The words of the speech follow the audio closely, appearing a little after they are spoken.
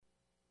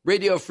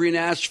Radio Free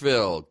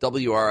Nashville,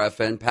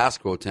 WRFN,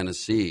 Pasco,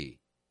 Tennessee.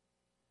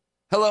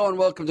 Hello and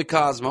welcome to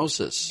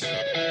Cosmosis.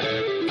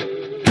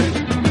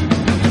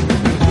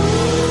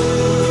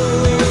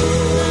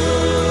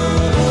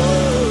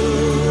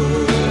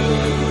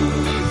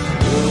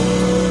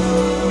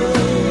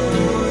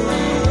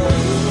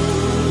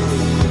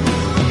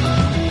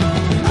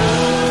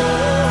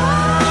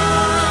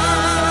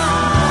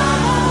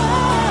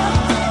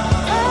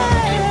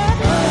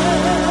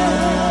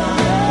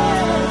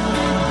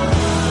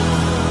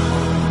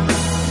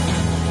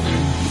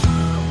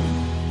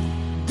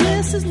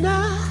 This is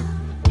not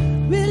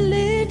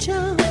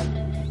religion,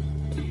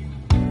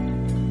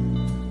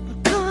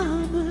 but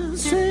common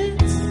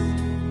sense.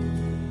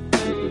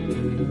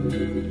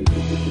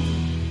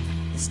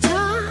 It's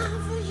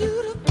time for you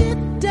to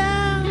get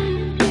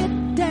down,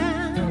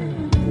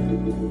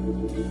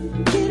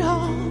 get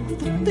off the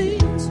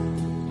things.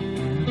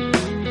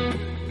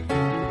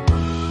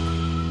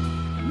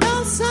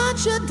 No son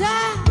should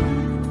die,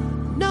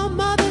 no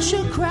mother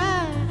should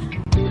cry.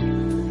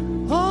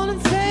 All in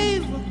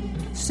favor,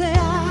 say I.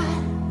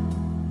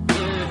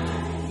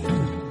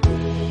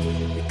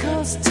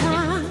 Because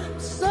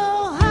time's so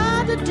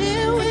hard to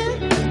deal with.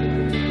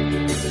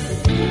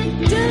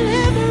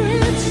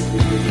 Deliverance,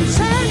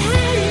 sad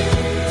hand.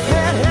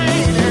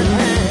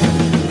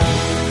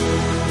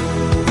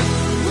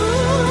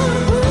 Ooh,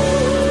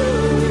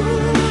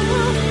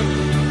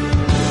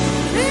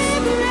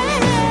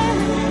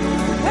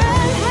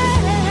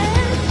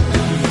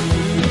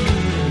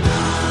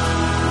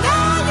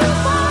 Now you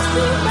must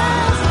be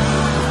blessed.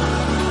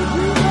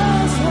 You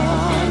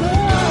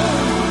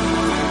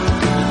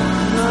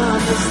must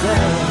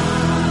understand.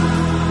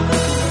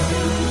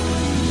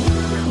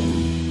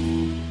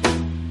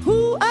 Who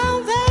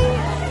are they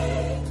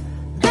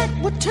that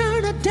would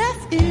turn a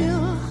deaf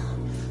ear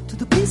to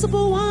the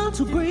peaceable ones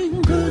who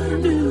bring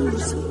good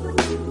news?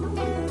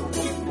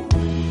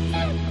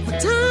 A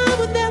time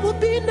when there will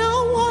be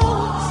no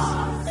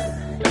wars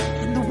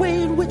and the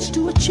way in which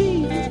to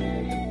achieve.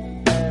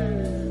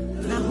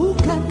 Now who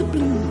got the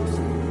blues?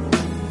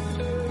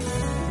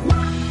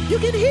 You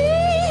can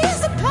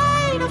ease the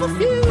pain of a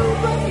few,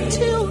 but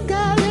until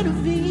God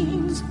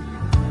intervenes,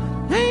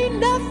 ain't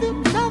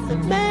nothing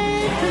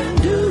man can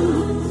do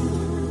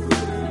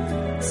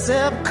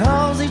except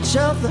cause each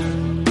other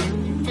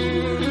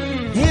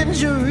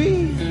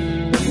injury.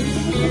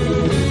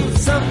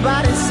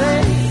 Somebody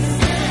say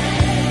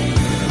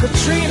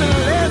Katrina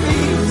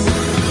Levy's.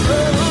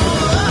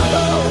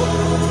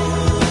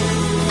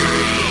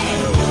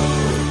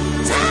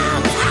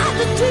 Time hard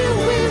to deal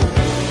with.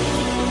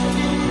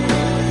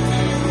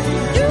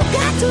 You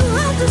got to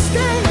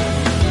understand.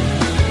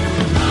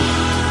 Your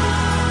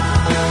deliverance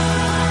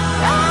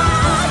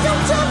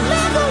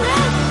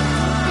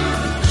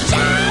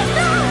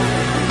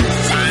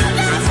shall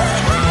not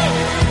fail.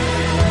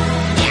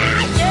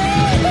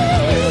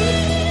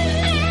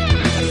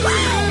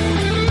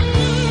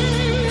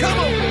 Come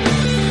on.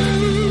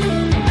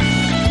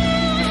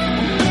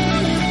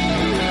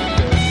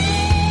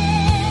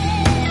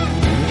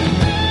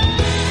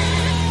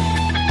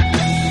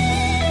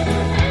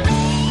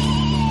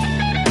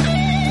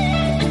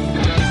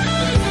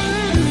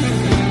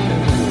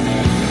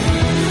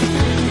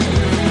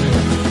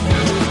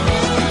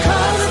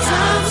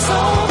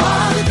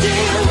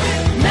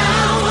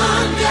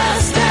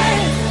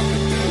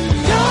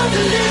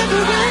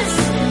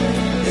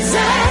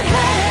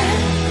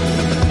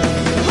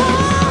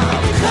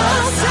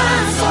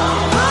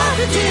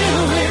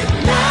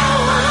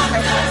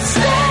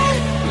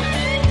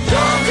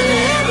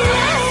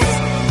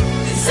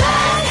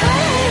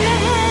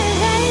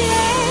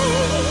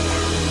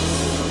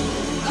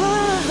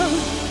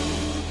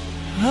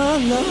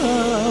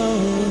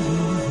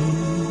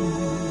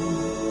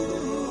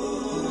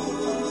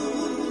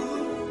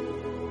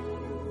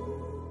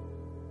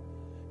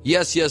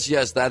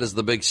 Yes. That is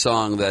the big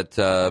song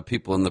that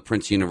people in the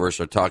Prince universe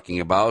are talking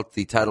about.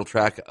 The title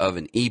track of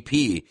an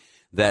EP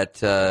that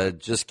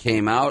just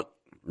came out.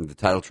 The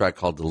title track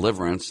called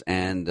Deliverance.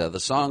 And the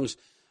songs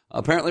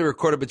apparently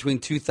recorded between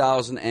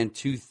 2000 and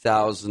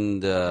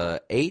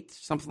 2008,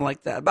 something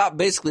like that.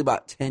 Basically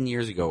about 10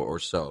 years ago or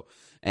so.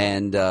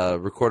 And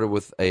recorded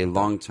with a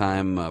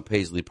longtime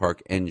Paisley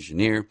Park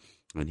engineer.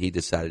 And he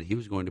decided he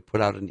was going to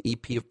put out an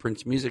EP of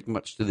Prince music,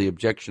 much to the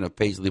objection of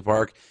Paisley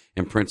Park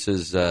and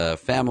Prince's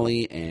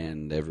family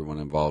and everyone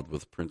involved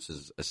with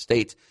Prince's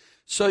estate.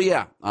 So,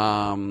 yeah,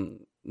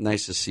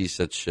 nice to see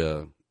such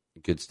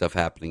good stuff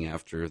happening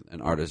after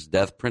an artist's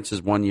death.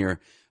 Prince's 1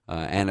 year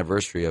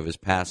anniversary of his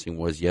passing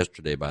was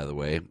yesterday, by the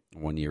way.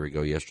 1 year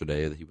ago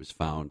yesterday, he was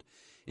found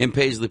in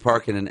Paisley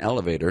Park in an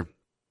elevator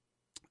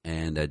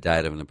and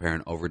died of an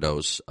apparent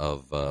overdose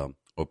of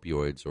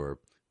opioids or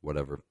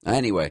whatever.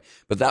 Anyway,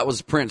 but that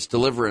was Prince,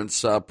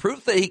 Deliverance.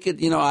 Proof that he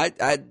could,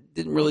 I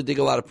didn't really dig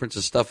a lot of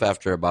Prince's stuff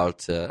after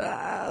about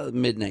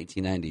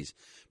mid-1990s.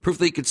 Proof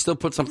that he could still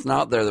put something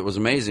out there that was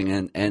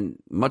amazing.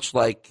 And much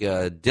like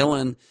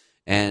Dylan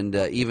and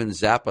even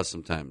Zappa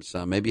sometimes,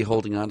 maybe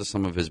holding on to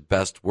some of his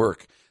best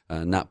work.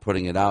 not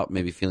putting it out,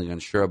 maybe feeling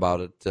unsure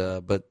about it.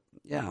 But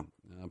yeah,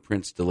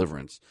 Prince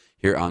Deliverance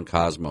here on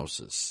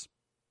Cosmosis.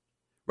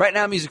 Right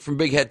now, music from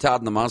Big Head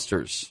Todd and the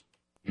Monsters.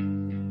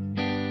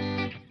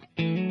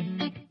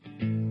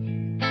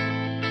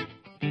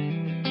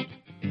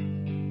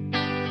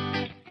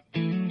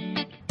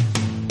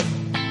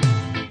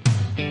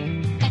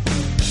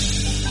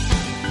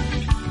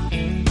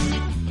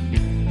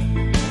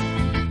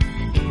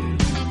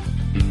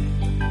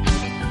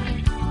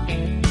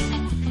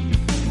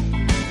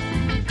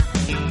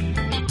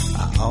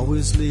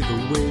 Always leave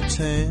a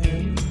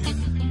waiting.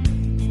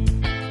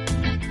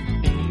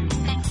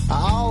 I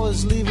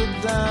always leave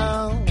it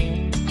down.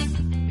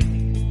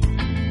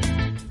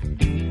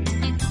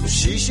 If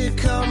she should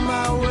come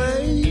my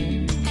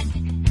way,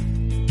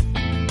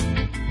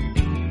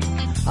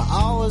 I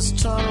always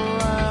turn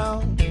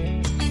around.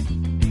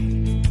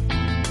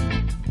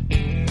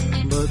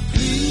 But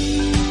please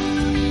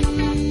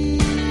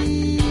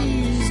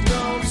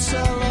don't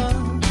tell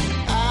her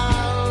I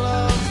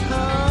love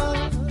her.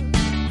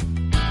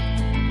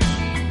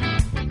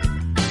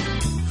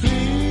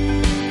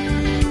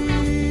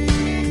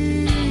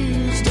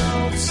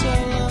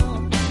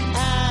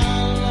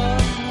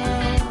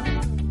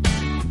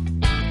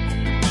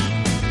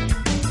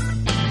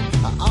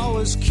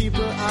 Keep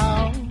her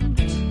out.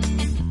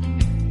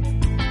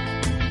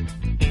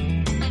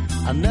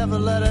 I never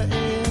let her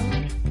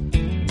in.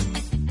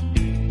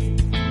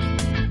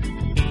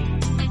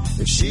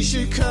 If she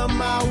should come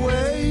my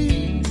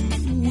way,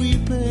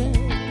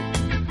 weeping,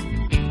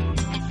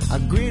 I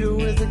greet her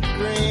with a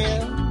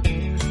grin,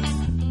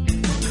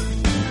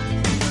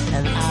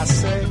 and I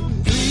say,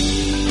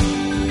 please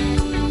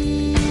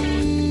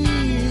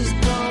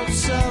don't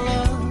tell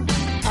her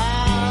I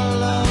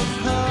love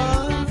her.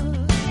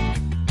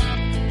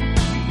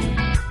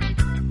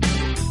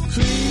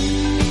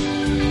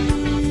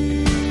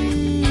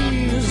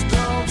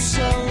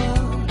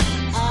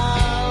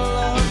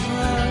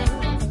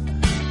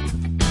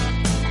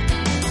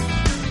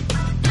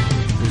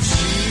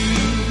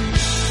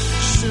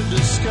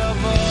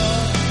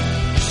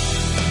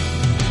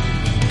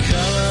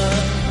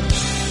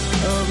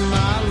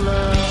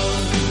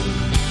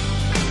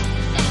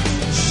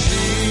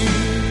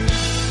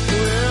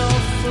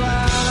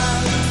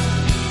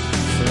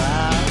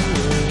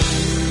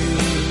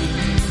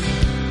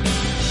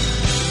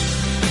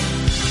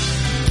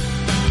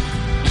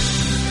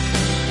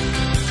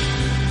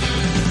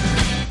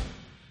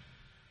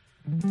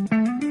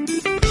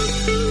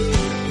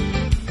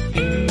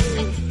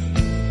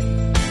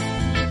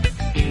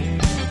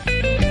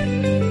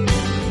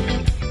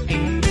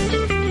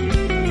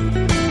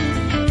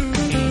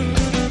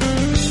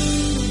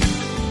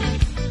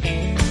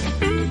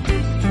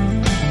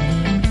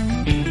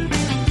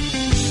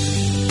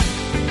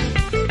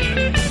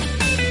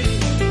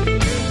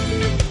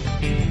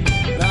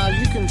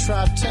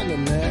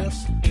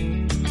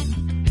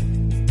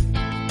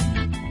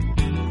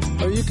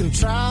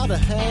 Try to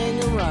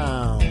hang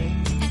around.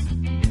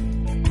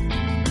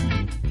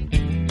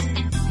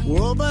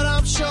 Well, but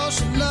I'm sure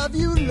she'll love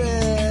you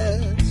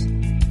less.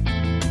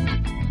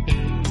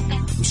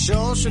 I'm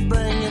sure she'll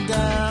bring you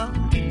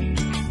down.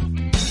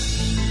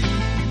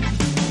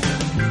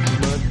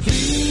 But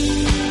please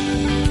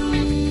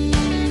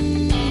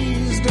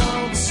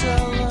don't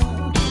tell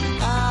her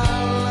I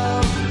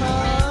love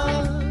her.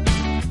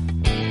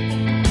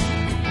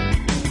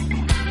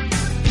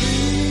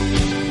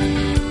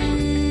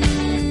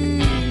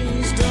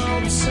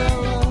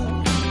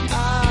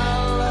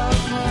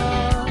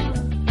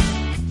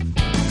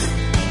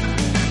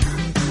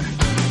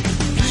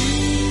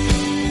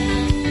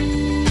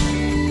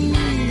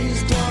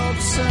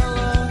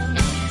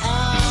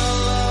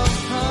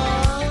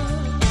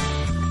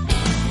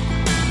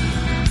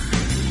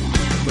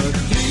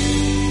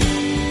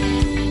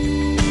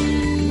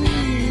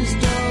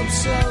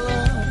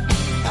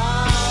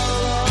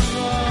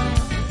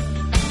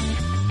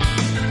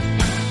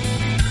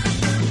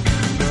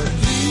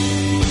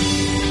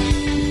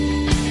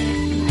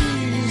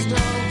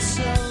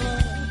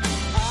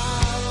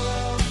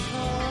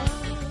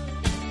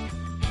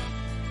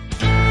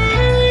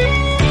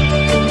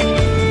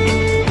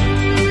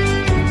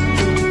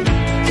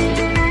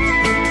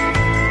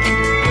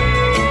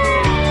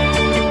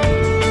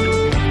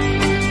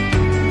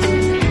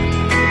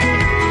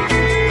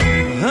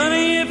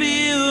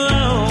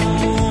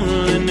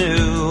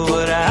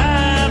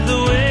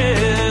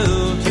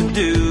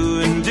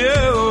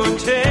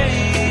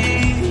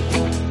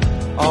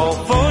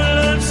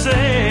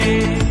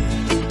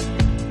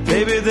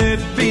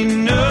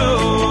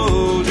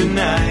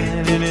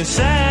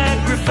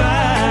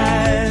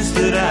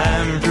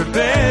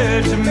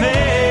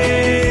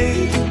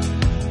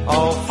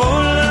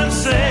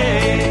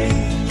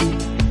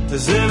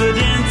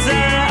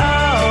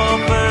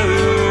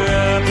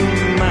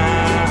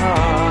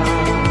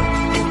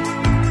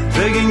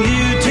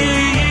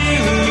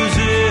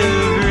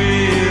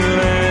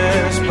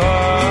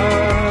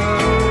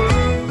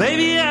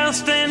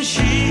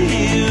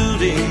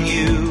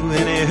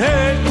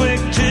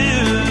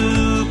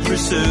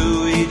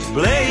 Each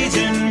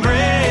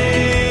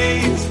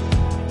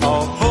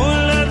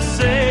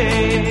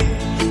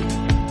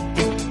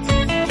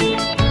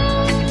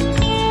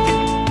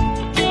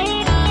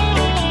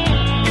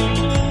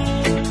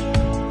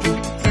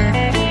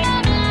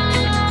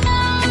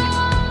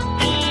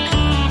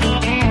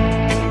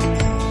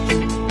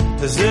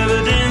as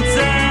evidence I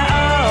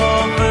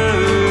offer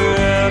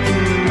up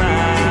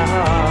my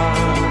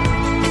heart,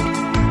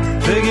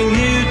 begging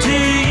you to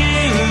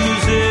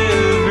use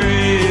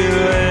every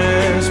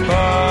last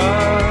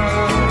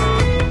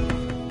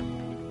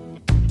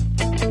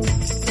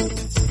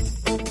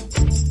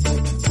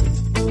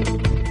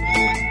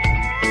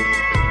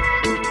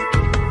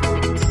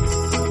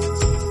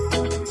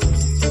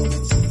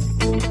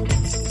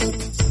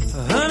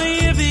Honey,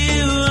 if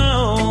you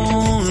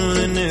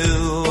only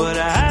knew what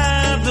I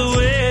have the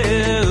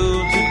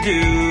will to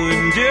do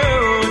and do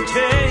and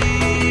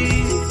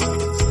take,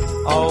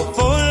 all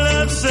for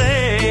love's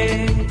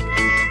sake,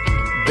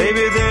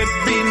 baby,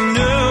 there'd be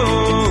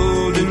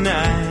no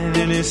denying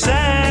any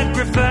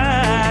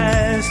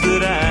sacrifice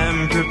that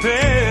I'm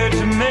prepared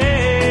to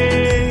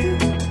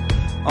make,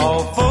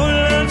 all for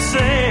love's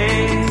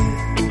sake,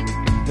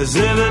 as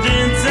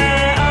evidence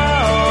I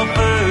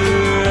offer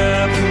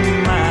up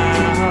my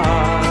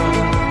heart,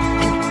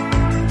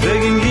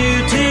 begging you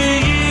to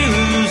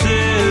use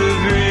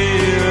every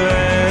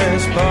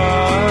last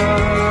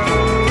part.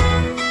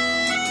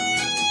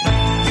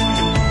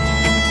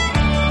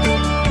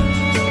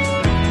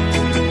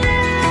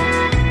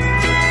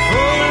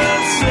 For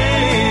love's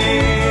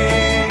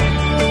sake,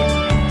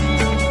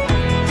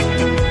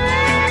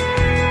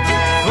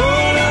 for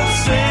love's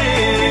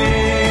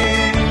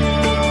sake,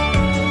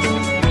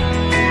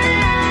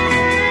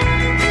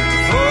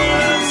 for love's sake, for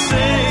love's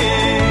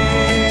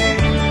sake,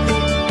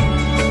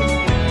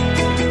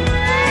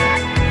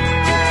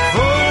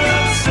 for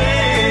love's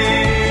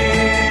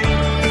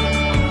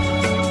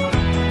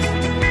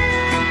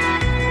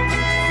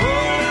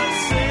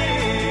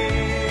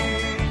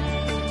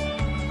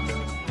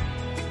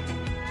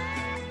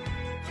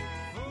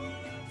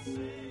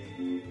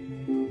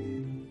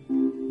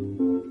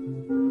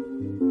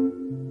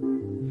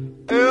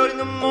Early in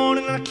the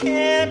morning, I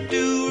can't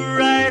do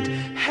right.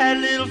 Had a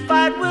little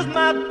fight with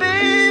my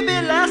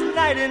baby last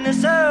night, and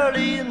it's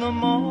early in the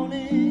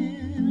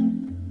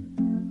morning.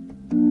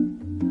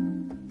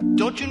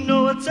 Don't you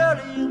know it's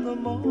early in the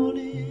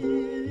morning?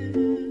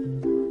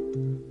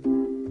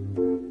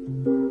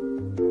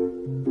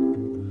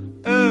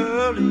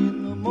 Early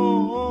in the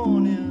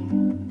morning,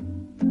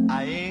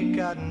 I ain't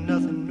got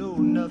nothing, no,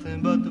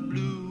 nothing but the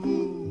blues.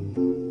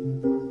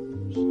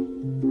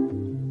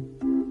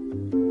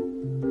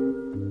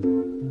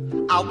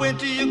 I went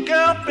to your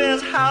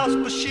girlfriend's house,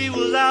 but she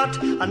was out.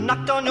 I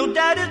knocked on your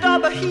daddy's door,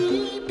 but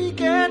he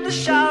began to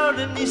shout,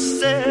 and he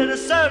said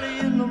it's early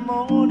in the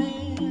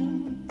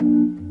morning.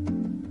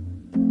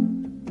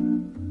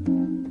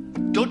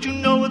 Don't you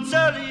know it's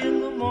early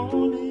in the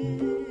morning?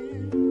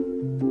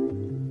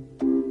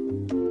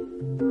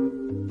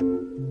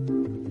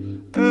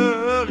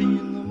 Early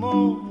in the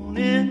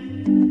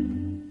morning,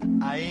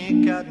 I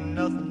ain't got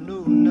nothing,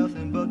 no,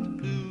 nothing but the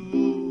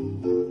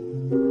blues.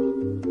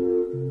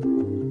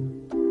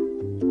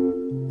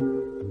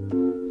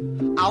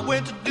 I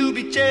went to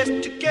Doobie Chase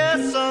to get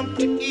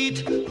something to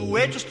eat. The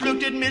waitress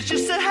looked at me, she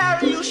said,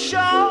 Harry, you sure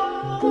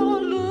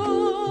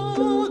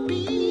look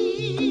beat.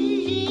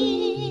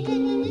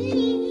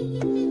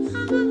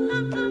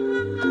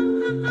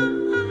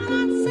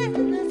 I said,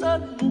 it's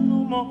early in the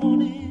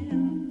morning.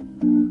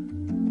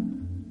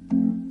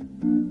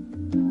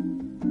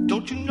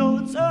 Don't you know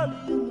it's early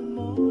in the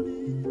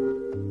morning?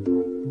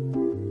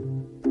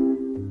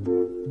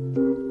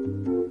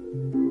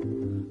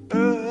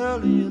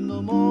 Early in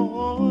the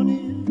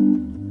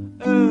morning,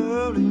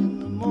 early in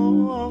the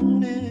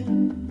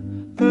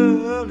morning,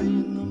 early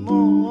in the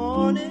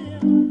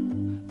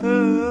morning,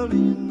 early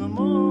in the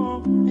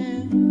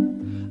morning,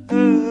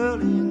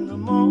 early in the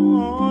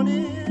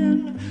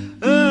morning,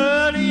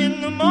 early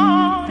in the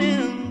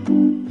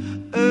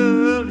morning,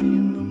 early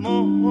in the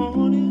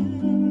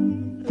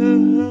morning,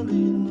 early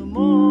in the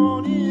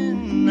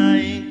morning. I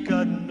ain't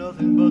got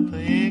nothing but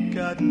they ain't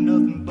got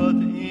nothing but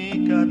they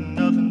ain't got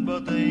nothing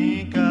but they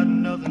ain't got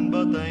nothing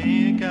but they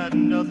ain't got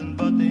nothing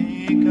but they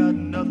ain't got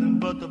nothing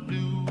but the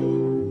blues.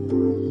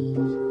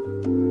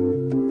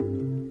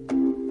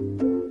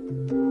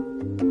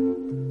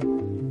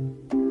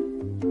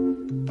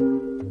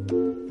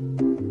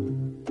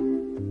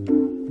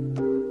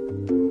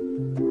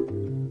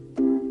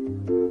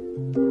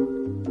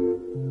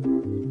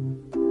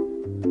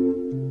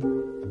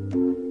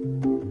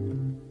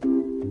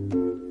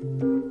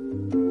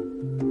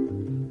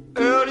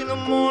 Early in the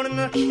morning,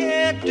 I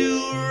can't do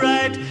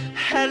right.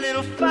 Had a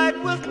little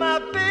fight with my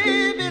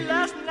baby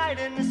last night,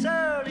 and it's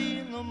early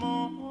in the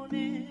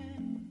morning.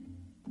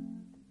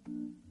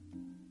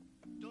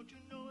 Don't you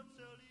know it's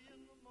early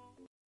in the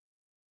morning?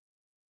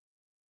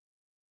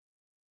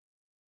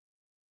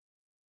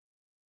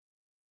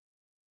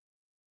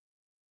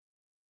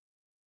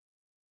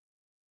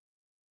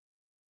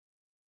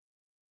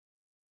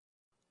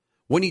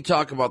 When you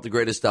talk about the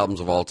greatest albums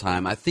of all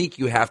time, I think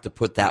you have to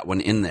put that one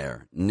in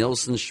there.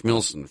 Nilsson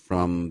Schmilsson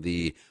from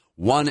the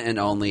one and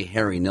only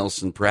Harry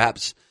Nilsson,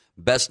 perhaps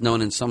best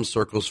known in some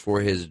circles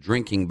for his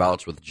drinking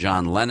bouts with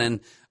John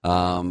Lennon.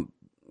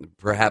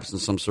 perhaps in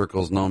some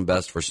circles known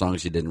best for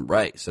songs he didn't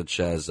write, such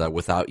as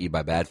Without You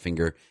by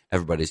Badfinger.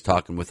 Everybody's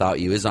Talking Without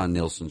You is on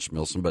Nilsson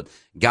Schmilsson, but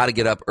Gotta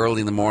Get Up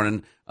Early in the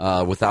Morning,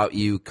 Without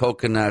You,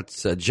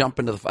 Coconuts, Jump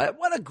Into the Fire.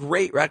 What a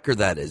great record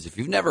that is. If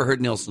you've never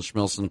heard Nilsson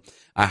Schmilsson,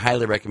 I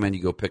highly recommend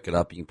you go pick it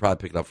up. You can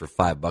probably pick it up for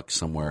 $5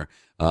 somewhere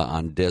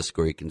on disc,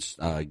 or you can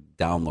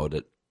download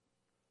it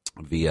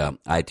via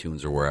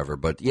iTunes or wherever.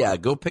 But yeah,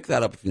 go pick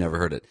that up if you've never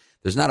heard it.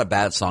 There's not a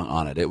bad song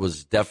on it. It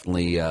was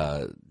definitely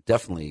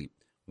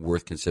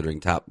worth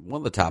considering one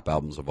of the top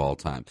albums of all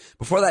time.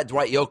 Before that,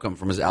 Dwight Yoakam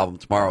from his album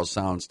Tomorrow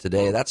Sounds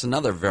Today. That's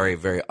another very,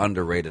 very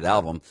underrated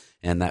album,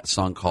 and that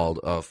song called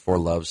For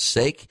Love's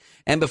Sake.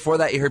 And before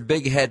that, you heard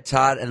Big Head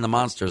Todd and the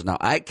Monsters. Now,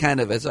 I kind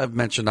of, as I've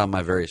mentioned on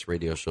my various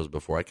radio shows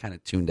before, I kind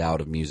of tuned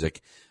out of music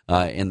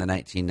in the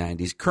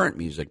 1990s, current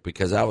music,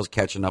 because I was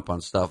catching up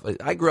on stuff.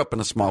 I grew up in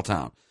a small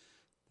town.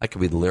 That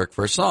could be the lyric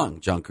for a song,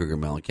 John Cougar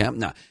Mellencamp.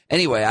 No,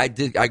 anyway, I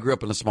grew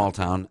up in a small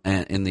town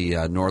in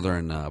the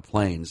northern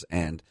plains,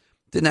 and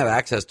didn't have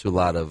access to a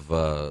lot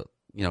of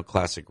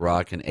classic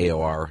rock and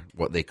AOR,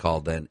 what they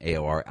called then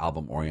AOR,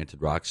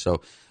 album-oriented rock.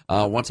 So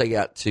once I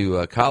got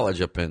to college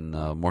up in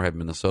Moorhead,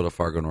 Minnesota,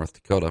 Fargo, North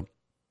Dakota,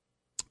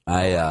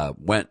 I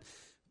went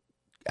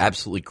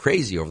absolutely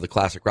crazy over the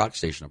classic rock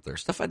station up there.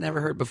 Stuff I'd never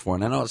heard before,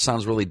 and I know it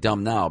sounds really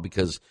dumb now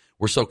because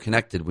we're so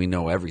connected, we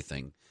know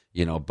everything.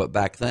 But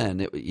back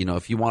then,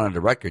 if you wanted a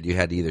record, you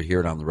had to either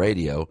hear it on the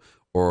radio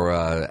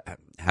or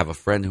have a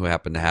friend who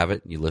happened to have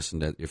it, and you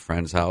listened at your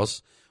friend's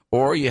house,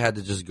 or you had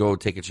to just go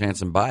take a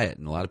chance and buy it.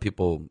 And a lot of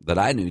people that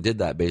I knew did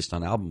that based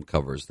on album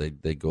covers.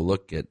 They'd go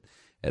look at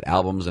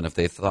albums, and if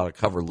they thought a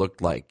cover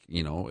looked like,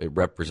 it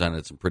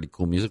represented some pretty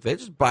cool music, they'd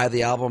just buy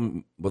the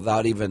album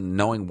without even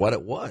knowing what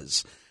it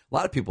was. A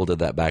lot of people did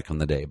that back in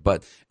the day.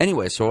 But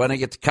anyway, so when I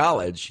get to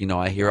college,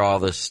 I hear all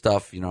this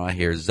stuff. I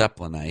hear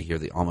Zeppelin, I hear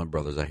the Allman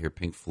Brothers, I hear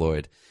Pink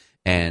Floyd.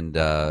 And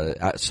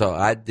so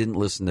I didn't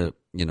listen to,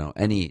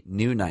 any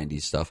new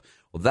 90s stuff.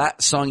 Well,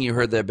 that song you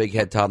heard there, Big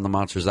Head Todd and the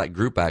Monsters, that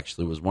group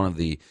actually was one of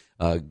the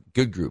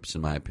good groups, in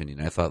my opinion.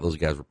 I thought those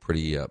guys were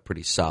pretty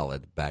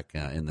solid back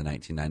in the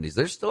 1990s.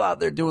 They're still out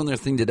there doing their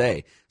thing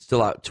today,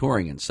 still out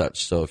touring and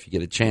such. So if you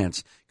get a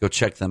chance, go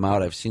check them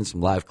out. I've seen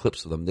some live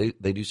clips of them.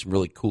 They do some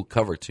really cool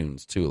cover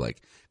tunes, too,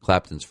 like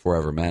Clapton's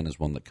Forever Man is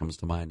one that comes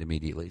to mind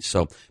immediately.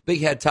 So Big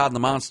Head Todd and the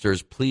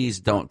Monsters, Please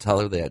Don't Tell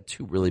Her. They had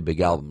two really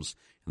big albums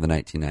in the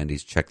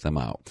 1990s. Check them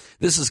out.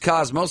 This is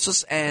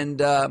Cosmosis,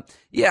 and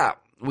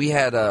we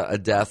had a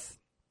death,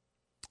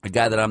 a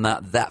guy that I'm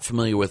not that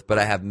familiar with, but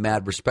I have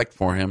mad respect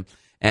for him,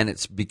 and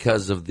it's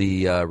because of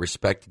the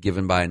respect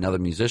given by another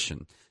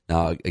musician.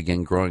 Now,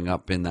 again, growing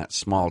up in that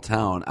small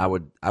town, I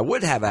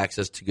would have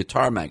access to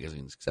guitar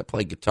magazines because I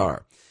play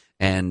guitar,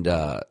 and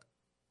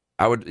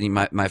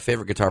my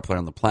favorite guitar player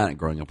on the planet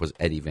growing up was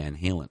Eddie Van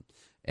Halen,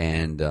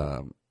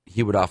 and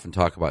he would often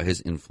talk about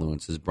his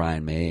influences,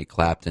 Brian May,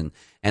 Clapton,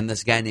 and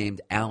this guy named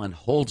Alan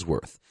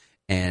Holdsworth,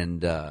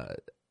 and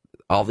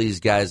all these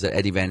guys that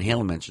Eddie Van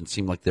Halen mentioned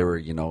seemed like they were,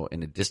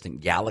 in a distant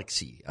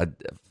galaxy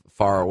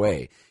far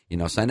away.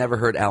 So I never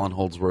heard Alan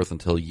Holdsworth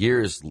until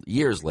years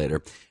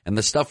later, and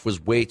the stuff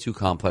was way too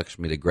complex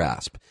for me to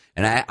grasp.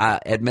 And I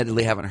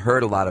admittedly haven't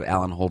heard a lot of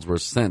Alan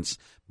Holdsworth since,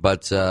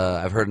 but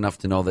I've heard enough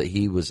to know that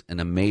he was an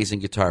amazing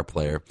guitar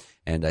player,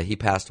 and he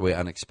passed away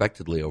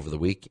unexpectedly over the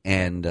week.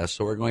 And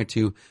so we're going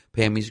to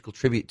pay a musical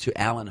tribute to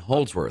Alan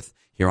Holdsworth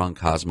here on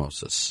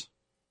Cosmosis.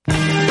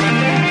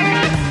 Oh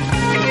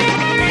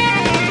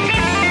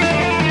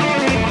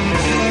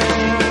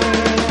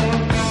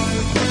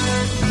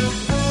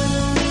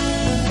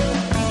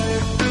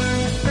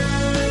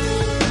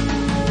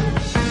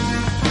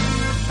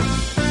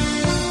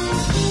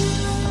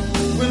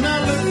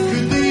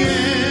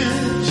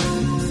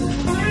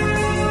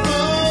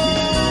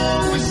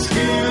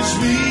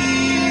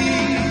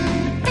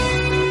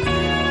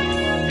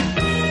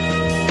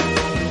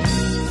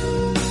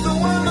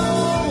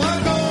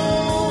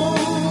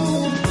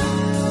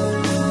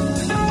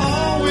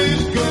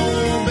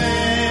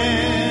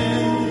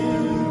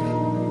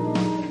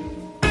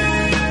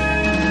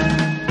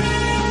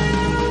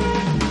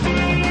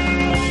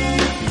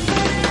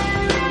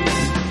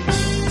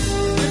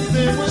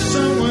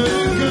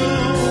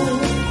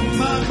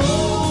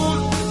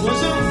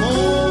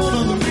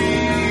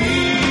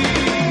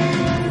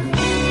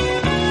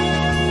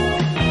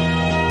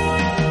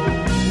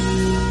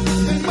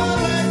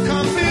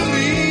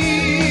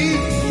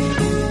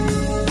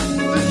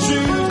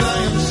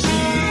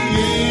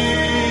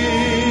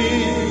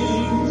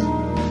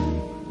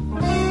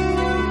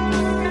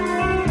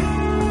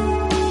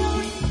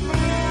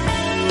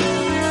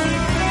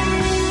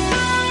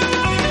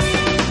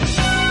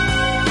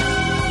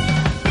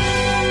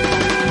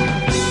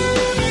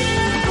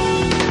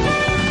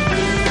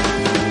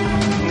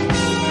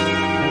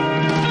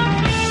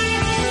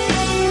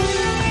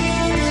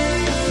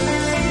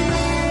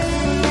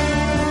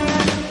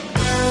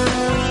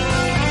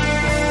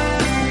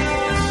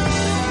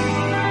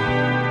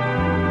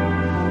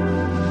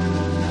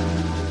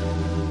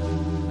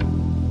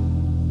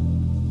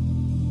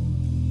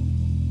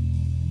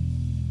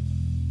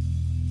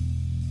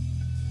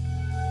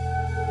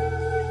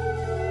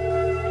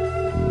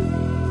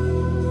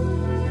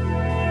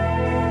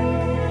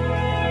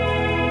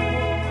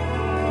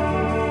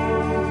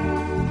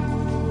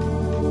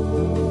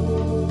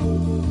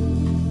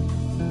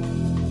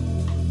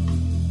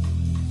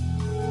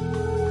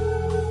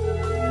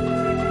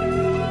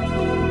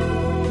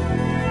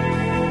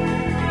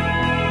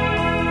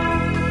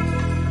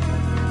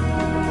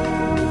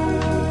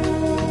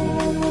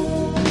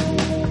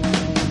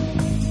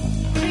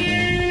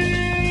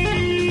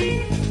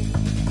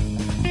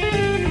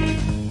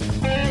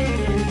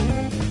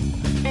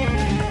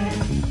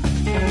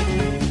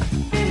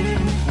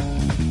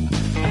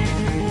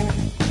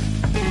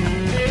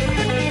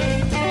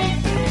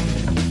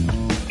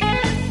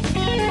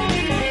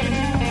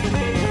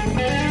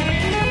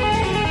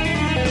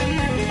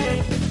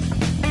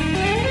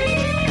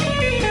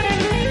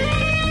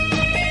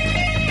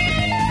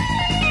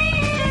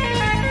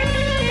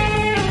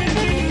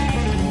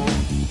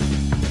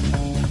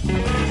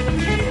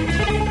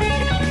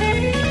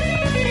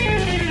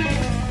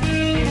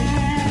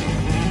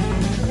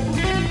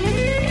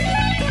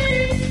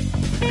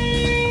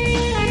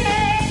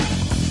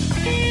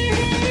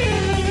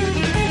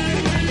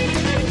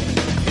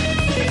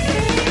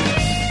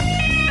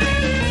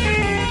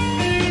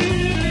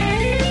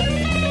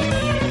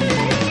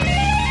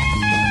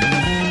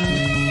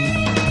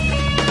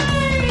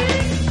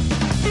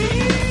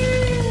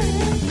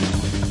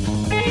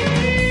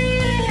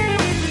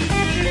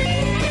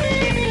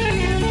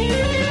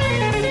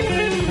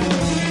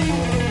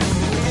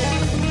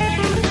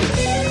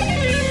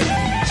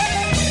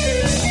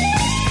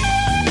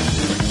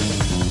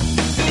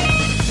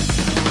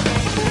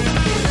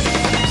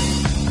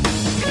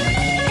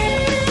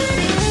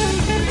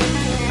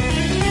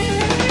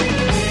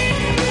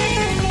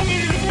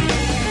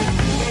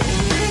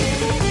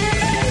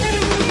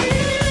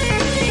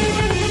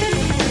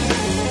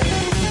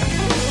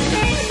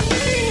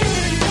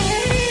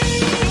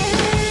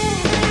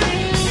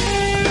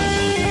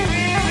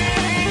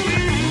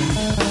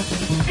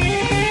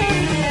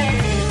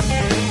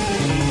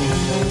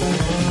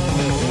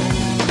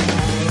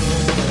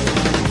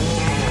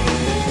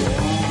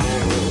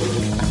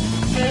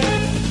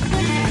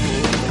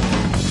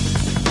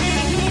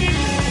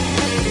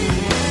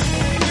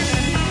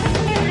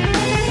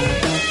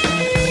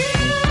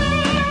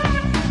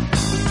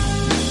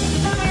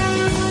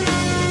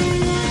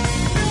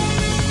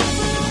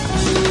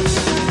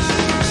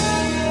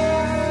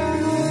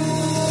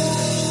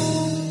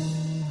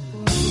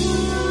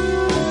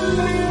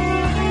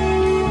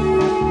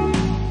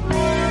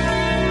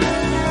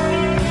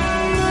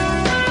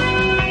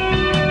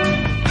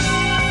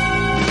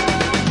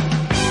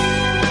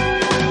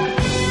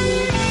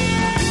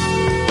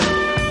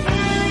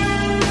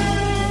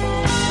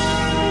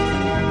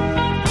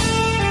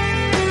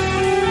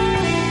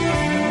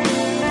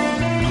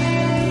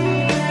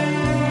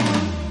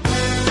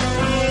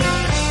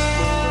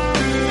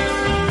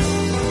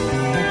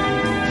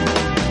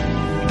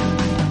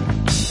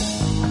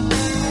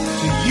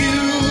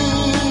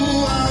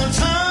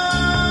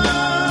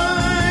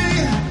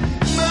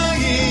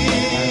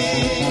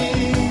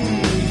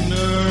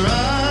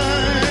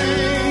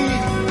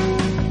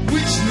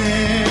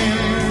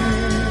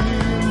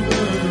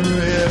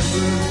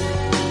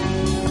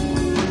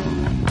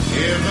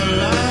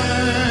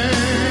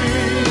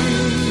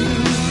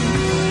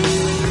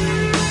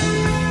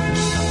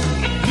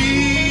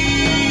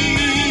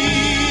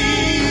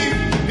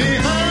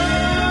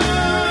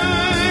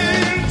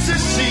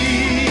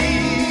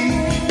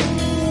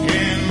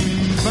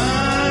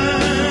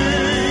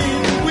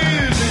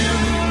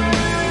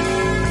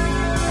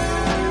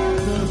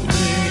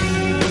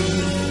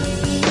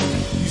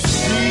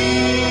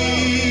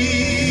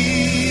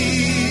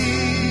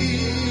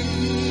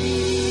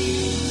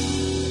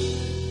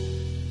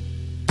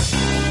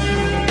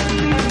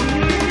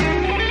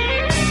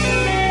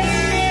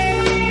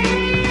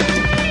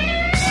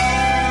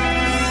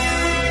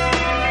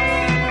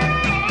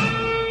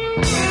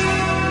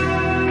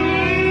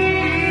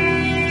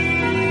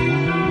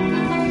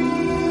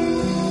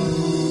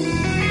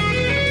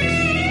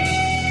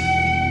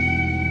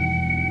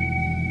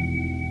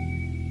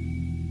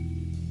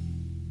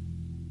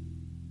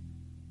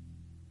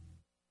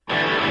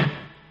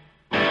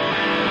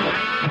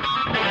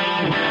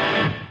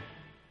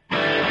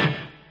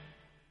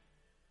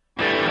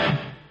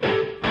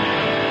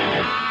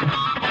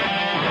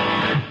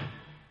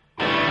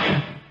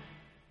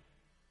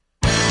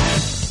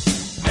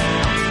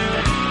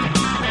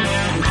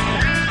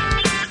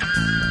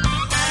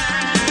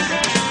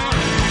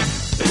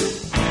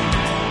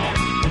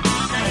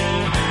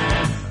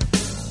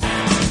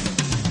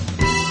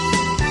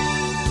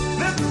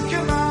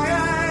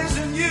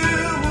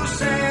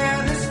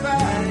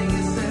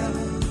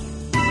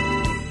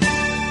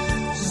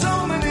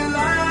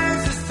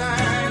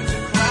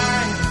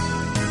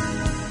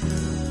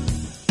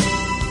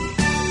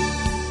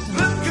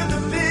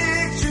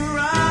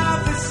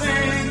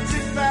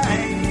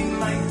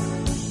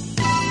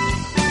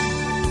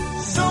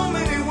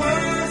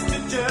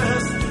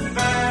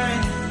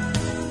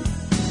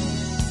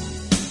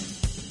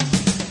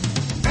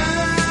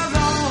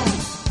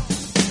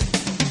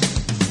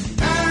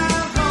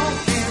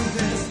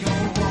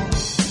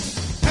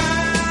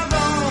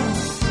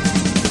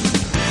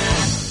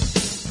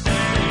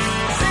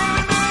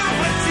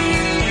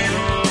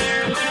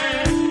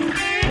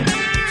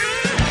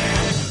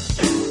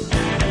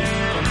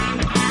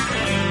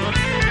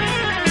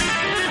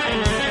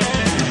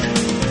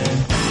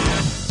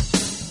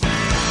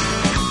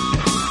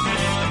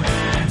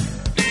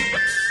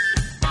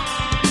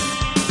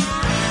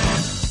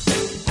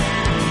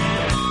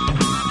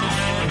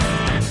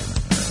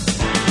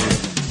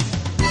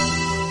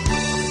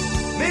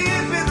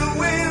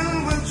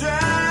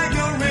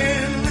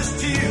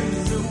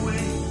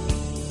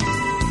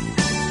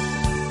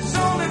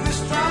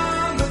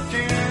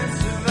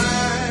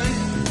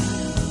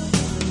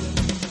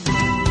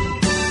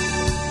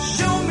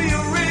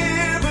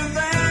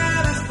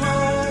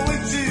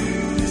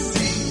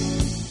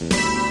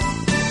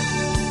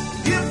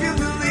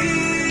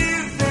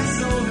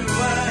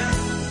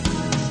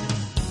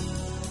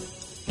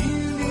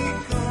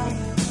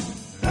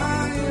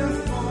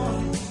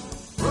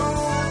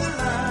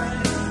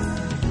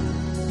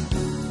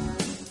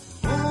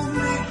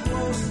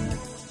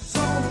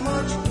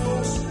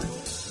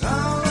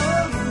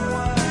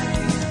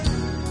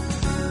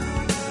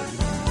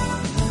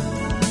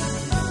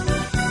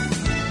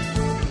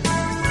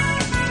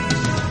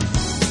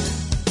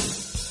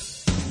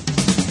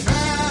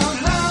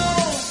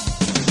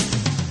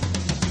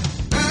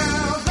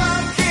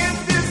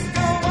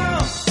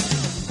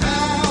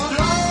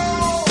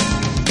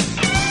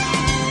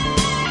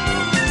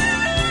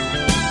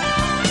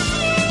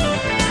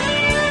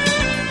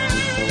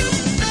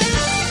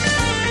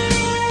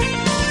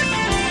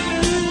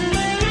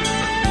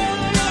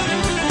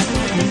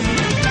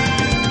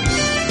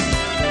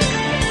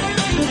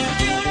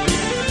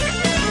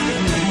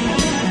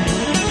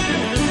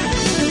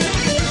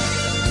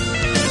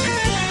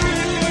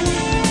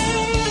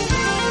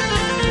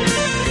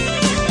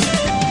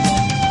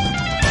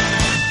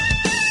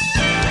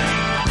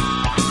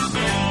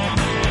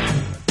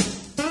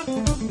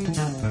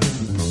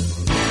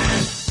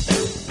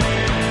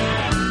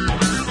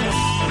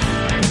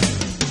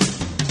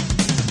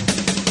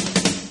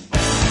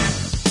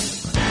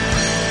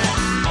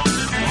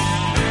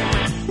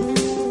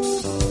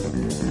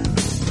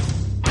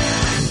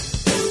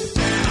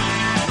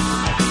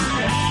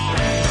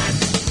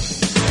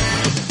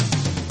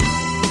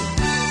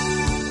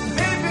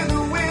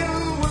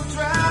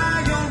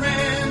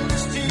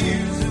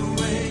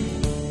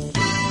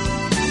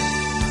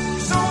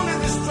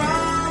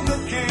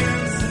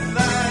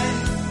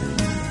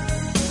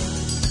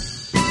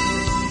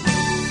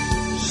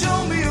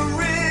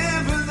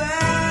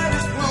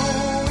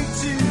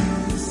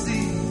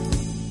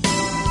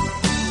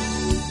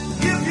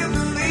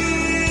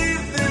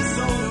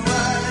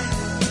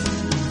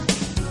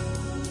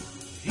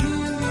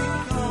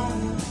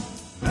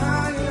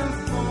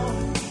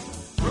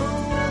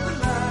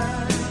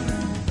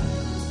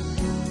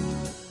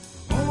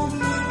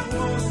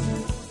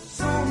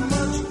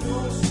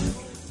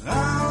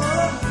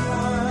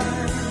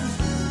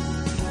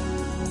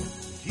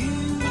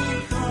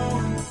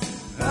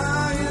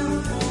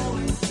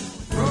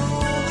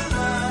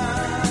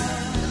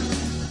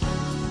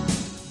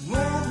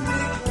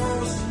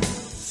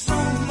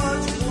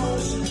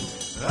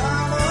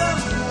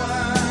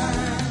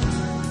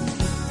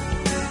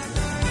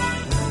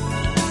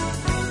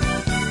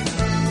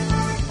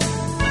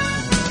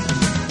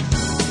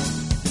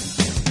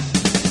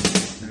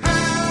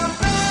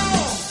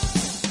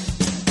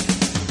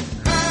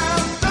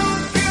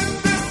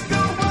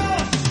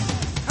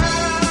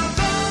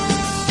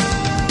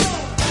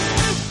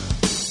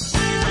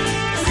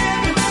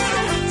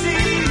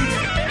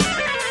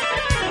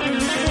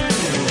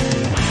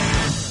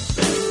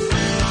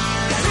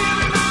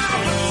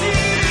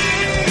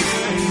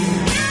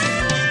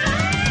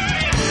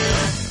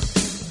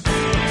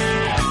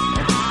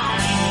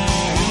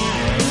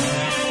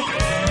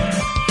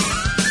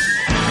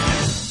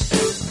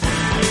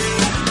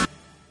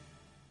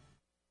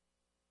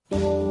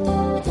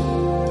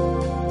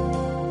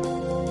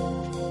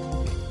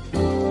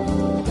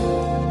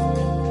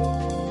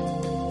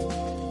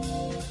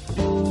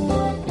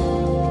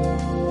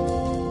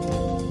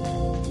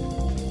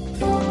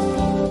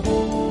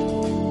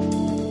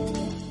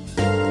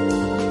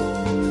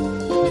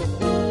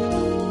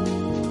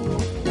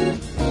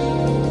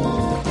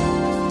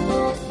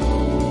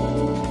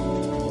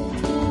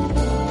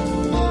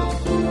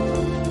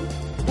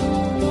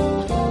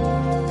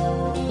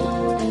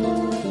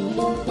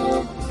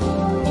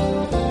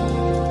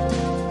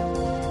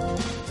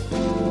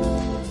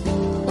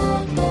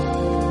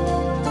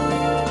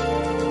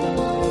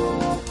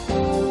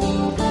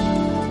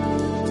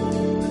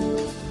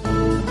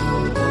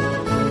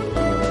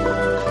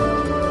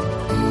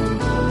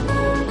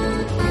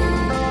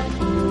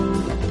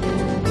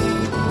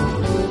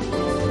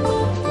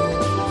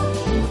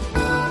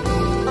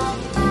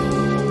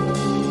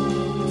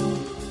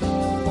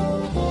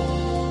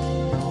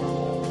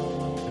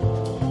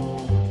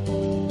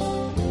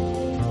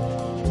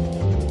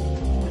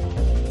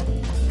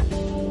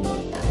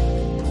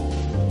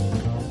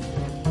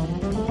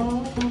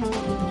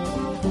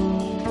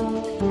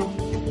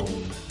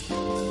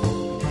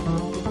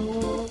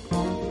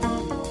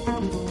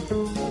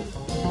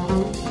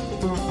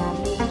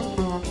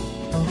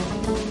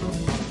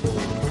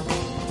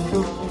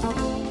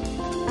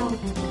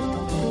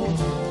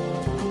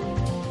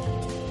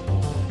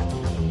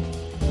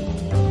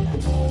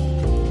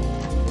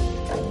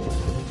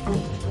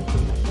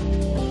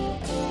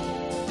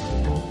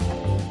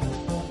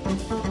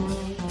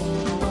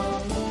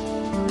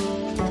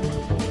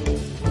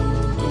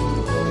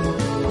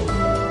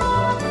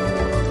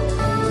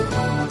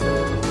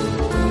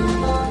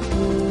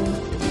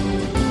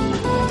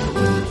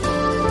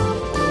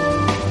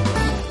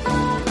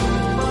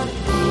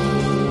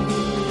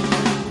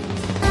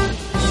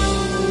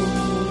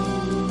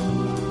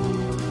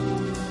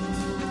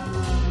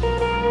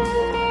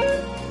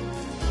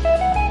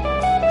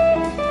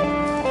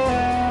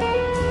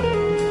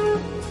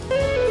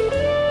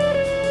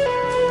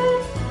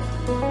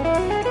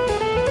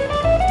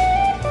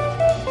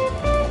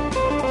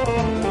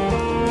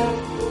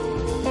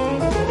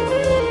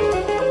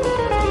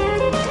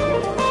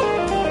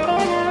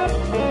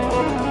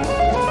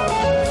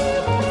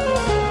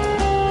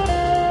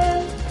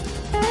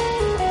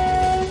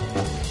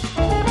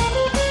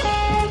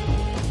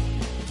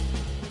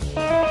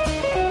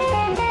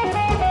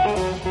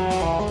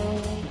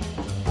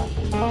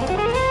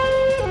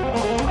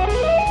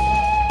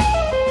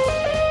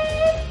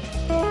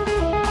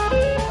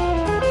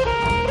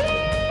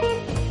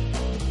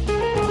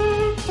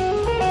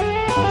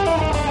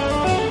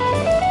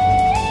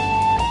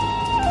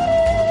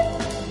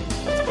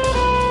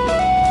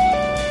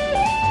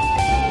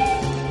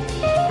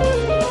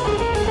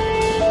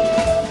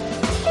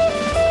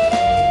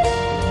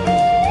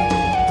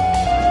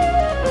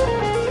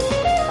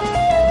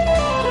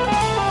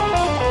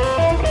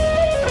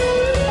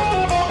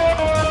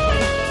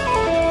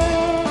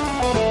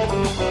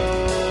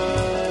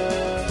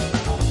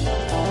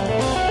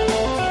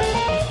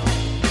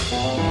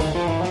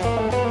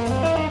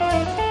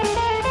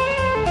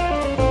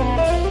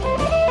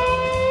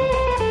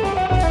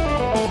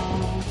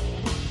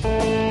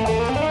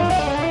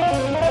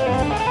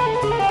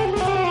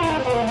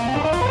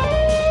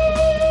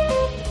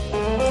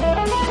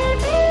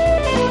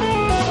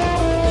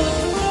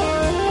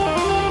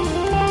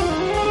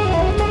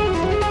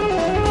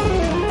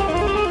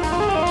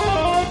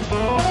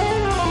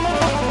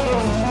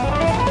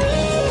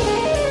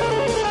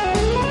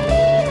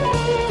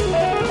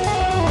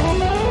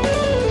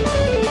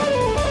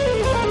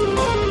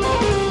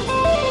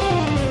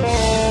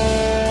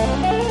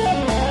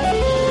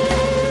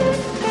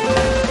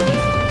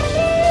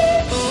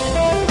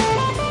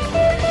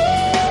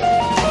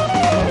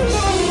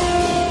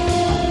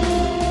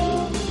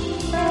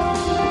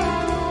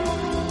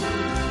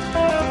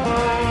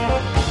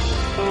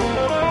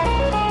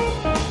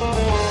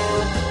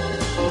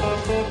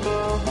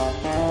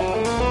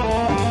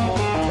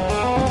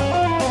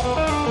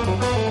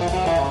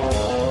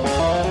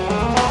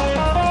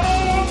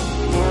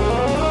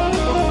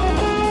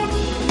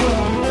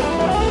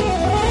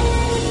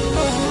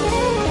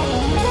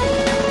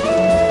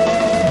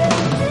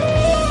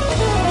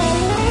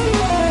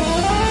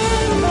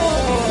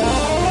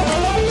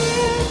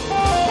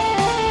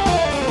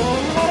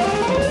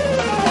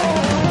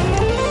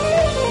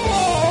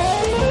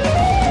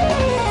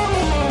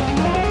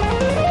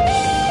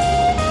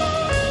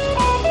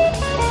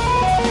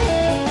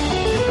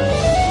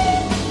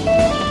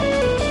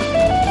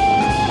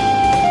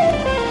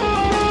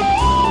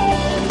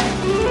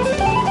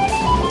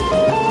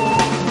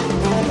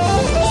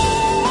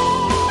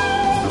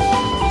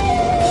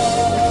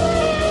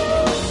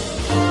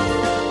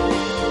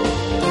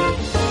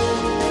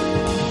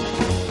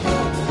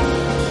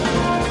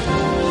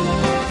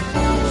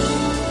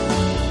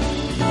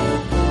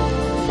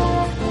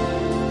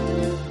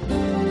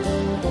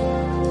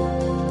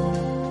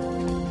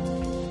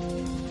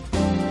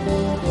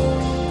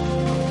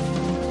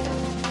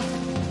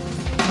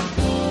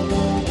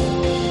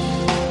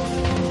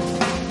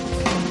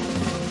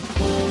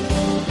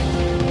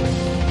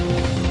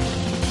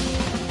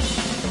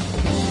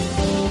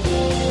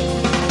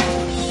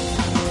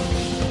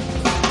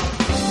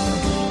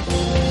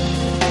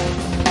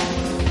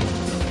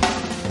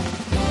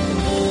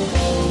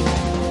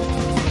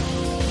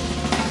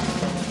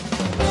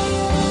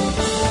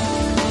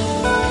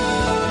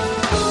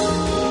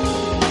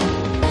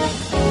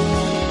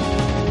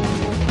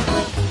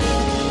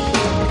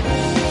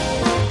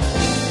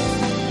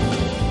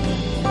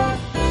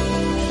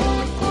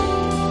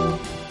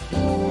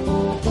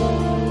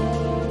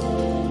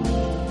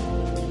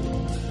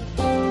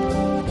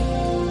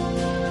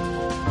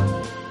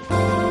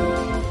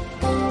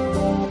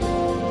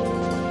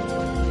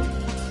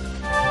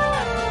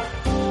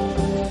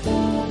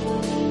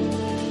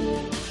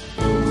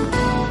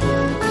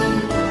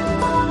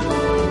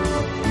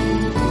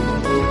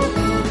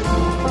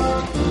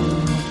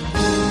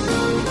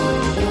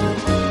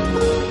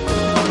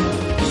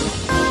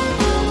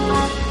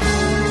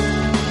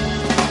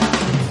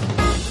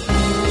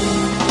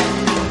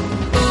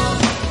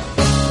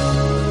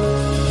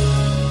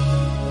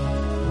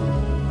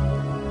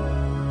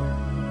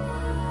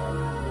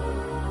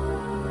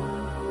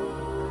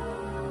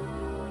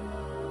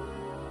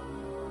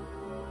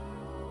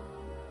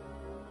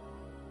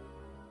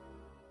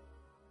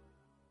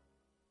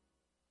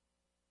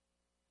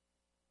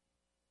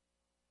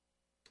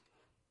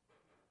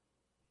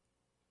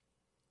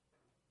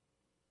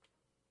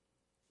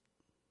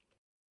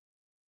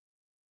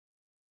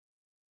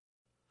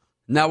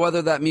Now,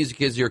 whether that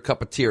music is your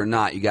cup of tea or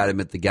not, you got to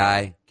admit the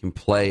guy can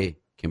play.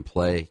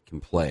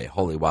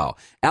 Holy wow.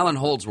 Alan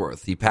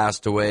Holdsworth, he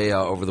passed away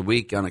over the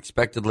week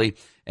unexpectedly,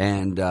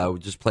 and we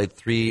just played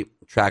 3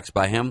 tracks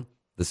by him.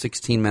 The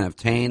 16 Men of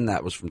Tane,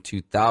 that was from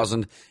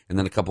 2000, and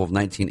then a couple of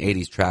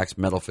 1980s tracks,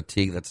 Metal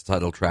Fatigue, that's the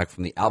title track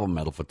from the album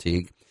Metal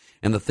Fatigue,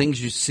 and The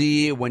Things You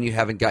See When You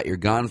Haven't Got Your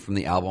Gun from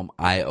the album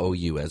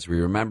I.O.U. As we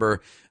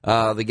remember,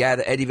 the guy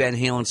that Eddie Van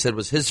Halen said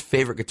was his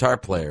favorite guitar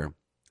player,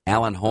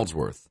 Alan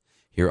Holdsworth,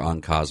 here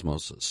on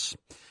Cosmosis.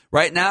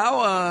 Right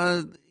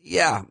now,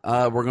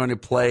 we're going to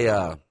play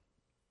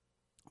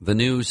the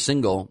new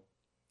single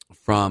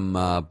from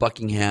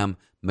Buckingham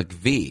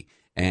McVie.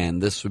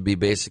 And this would be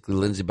basically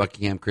Lindsey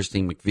Buckingham,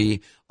 Christine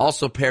McVie,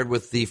 also paired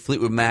with the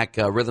Fleetwood Mac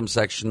rhythm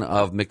section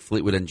of Mick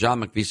Fleetwood and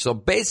John McVie. So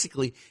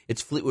basically,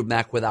 it's Fleetwood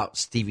Mac without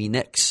Stevie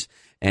Nicks.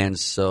 And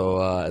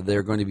so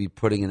they're going to be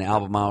putting an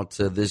album out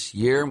this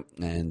year,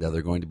 and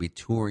they're going to be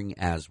touring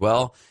as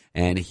well.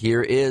 And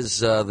here is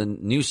the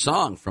new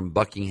song from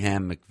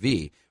Buckingham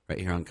McVie right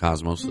here on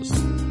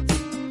Cosmosis.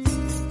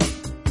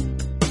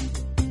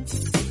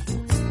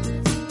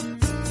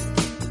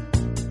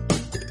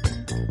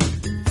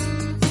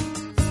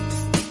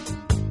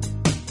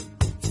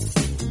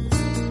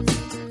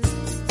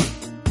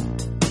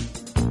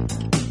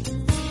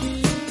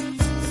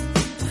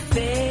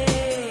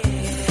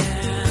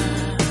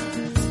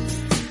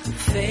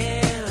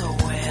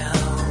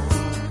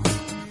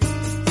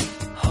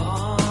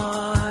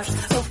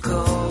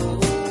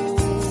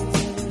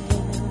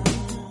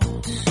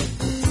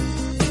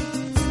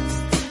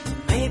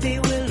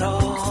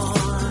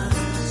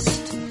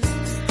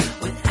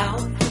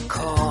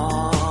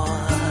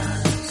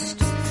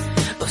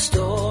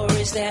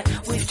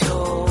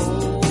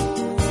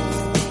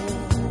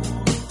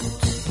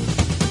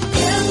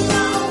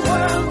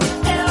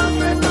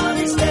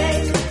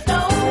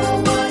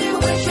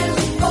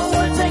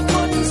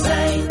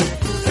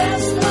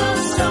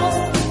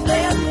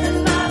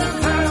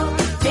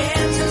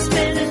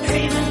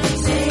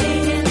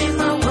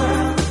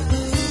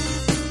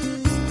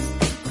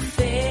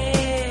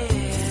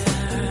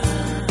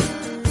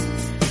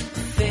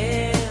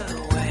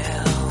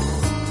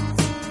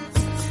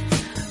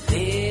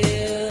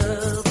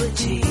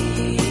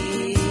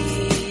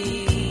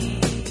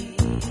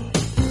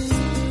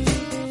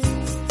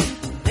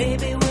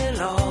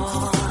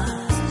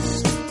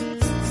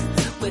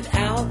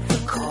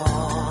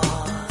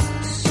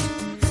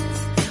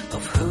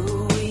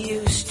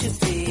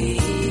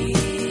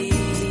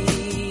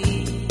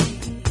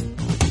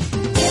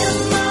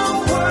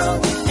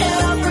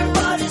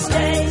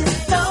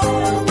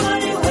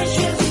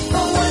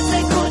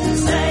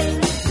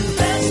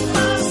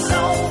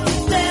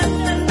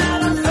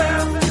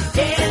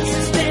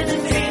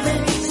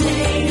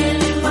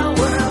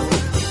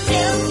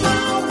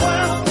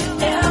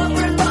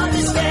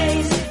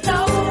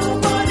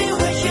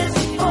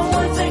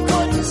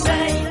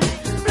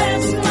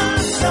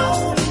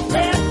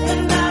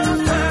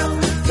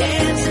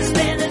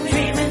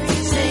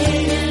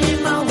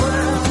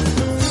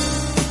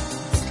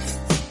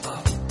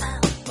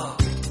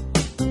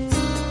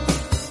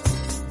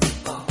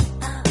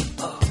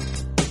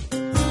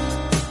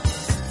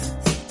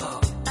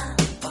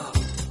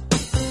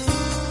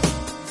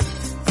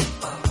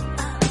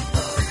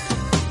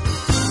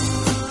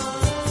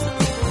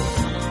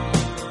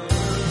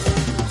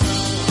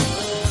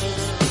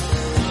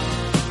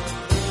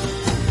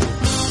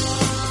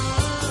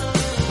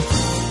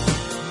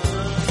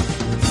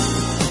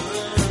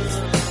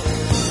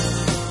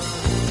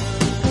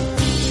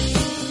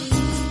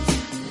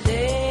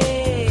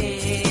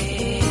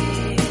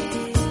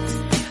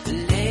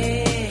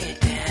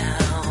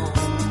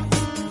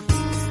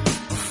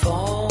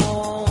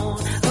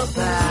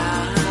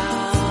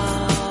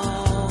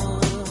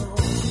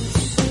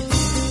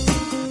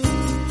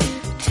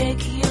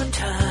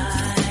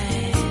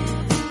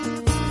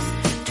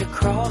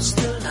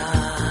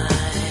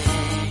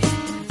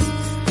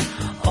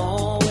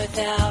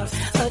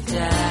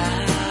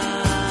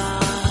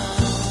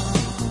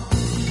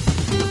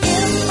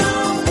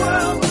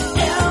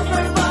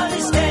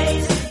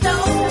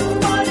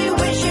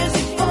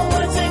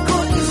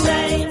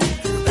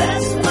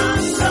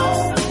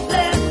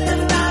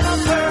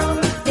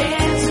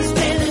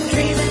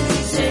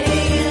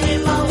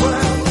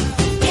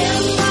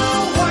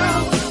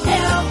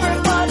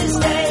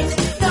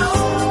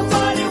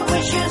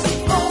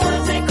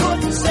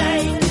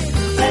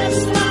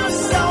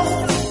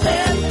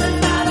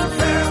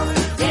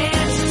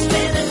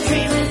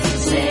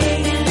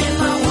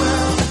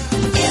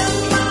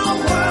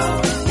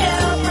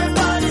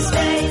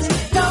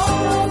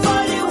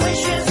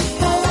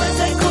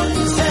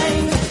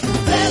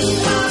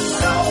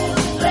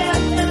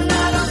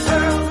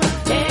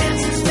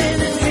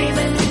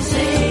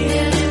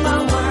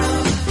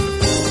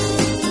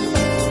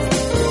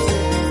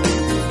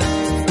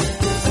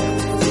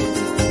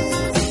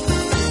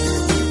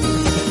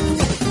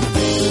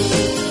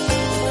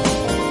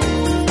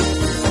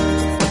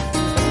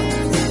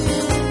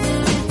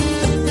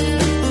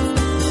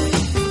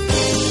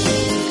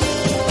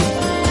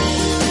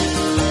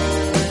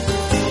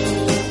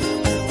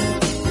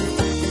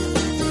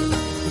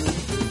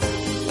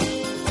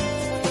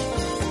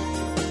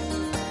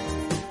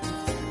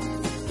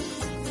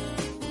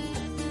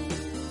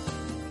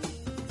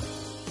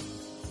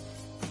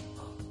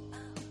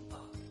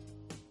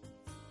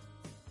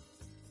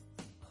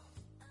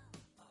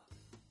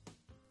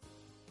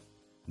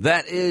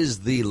 That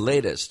is the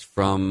latest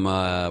from,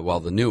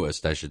 the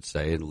newest, I should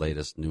say,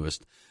 latest,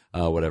 newest,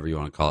 whatever you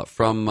want to call it,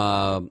 from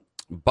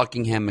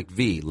Buckingham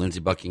McVie,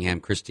 Lindsey Buckingham,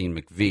 Christine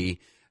McVie,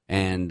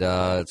 and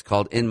it's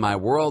called In My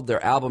World.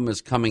 Their album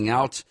is coming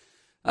out,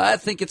 I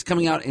think it's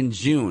coming out in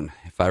June,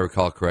 if I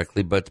recall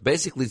correctly, but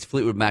basically it's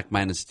Fleetwood Mac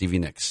minus Stevie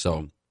Nicks.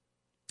 So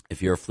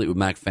if you're a Fleetwood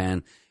Mac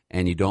fan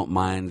and you don't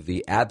mind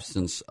the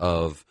absence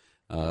of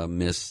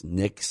Miss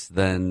Nicks,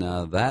 then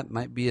that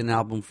might be an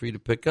album for you to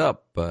pick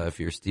up. If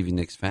you're a Stevie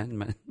Nicks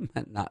fan,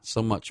 not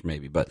so much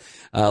maybe. But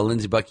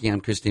Lindsey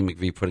Buckingham, Christine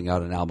McVie putting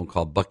out an album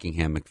called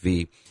Buckingham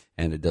McVie,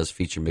 and it does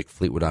feature Mick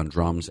Fleetwood on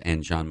drums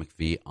and John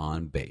McVie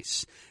on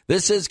bass.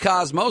 This is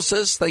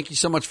Cosmosis. Thank you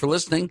so much for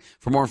listening.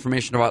 For more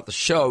information about the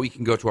show, you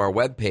can go to our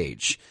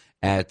webpage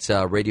at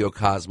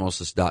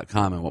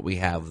radiocosmosis.com, and what we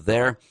have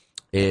there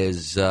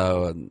is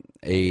a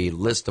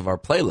list of our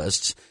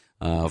playlists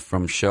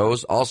from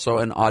shows, also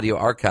an audio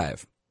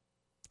archive.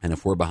 And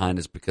if we're behind,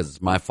 it's because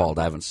it's my fault.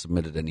 I haven't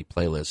submitted any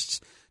playlists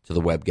to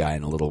the web guy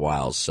in a little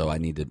while, so I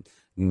need to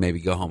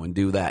maybe go home and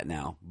do that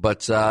now.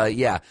 But,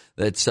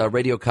 that's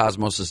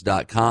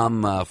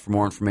radiocosmosis.com. For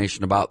more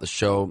information about the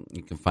show,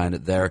 you can find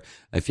it there.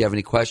 If you have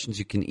any questions,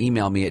 you can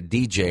email me at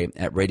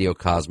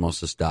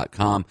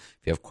dj@radiocosmosis.com.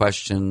 If you have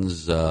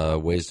questions,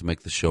 ways to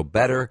make the show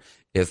better,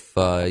 if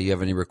you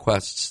have any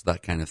requests,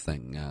 that kind of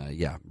thing,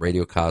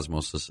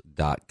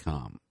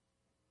 radiocosmosis.com.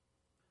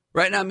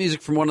 Right now,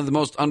 music from one of the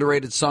most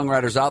underrated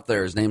songwriters out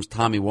there. His name's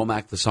Tommy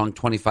Womack. The song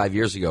 25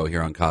 Years Ago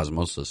here on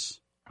Cosmosis.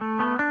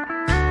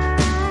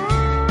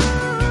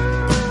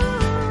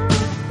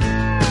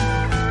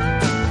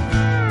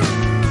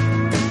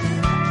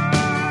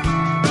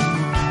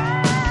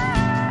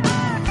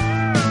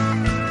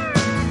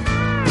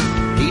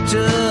 He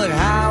took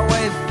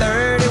Highway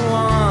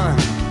 31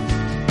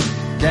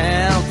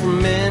 down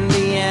from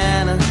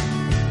Indiana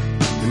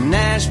to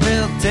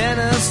Nashville,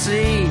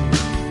 Tennessee,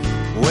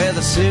 with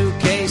a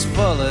suitcase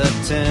full of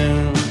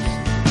tunes.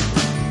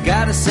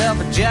 Got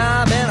himself a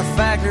job in a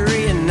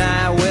factory at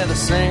night, with a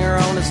singer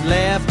on his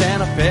left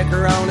and a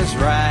picker on his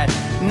right.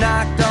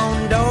 Knocked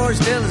on doors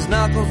till his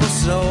knuckles were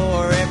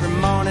sore, every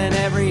morning,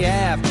 every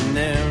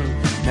afternoon.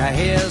 Now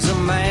here's a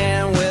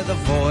man with a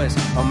voice,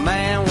 a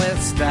man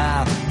with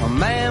style, a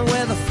man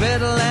with a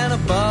fiddle and a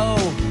bow,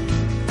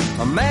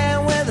 a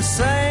man with the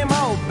same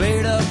old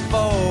beat up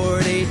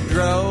Ford he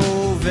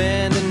drove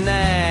into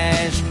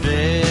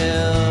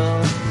Nashville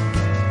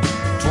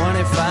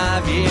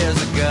 25 years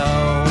ago.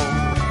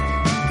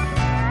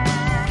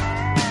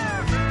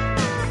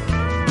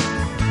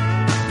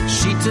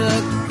 She took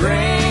the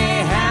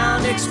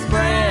Greyhound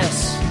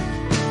Express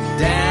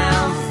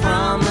down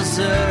from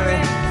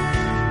Missouri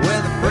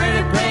with a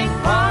pretty pink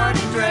party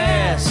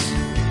dress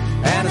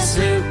and a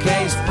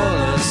suitcase full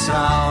of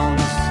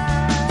songs.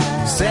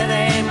 Said,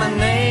 hey, my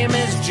name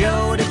is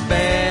Jody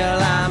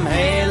Bell, I'm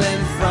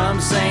hailing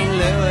from St.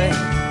 Louis.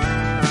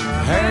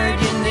 Heard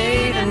you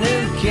need a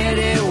new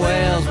Kitty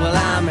Wells, well,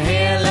 I'm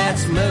here,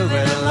 let's move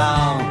it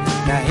along.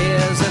 Now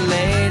here's a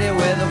lady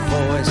with a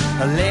voice,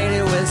 a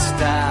lady with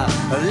style,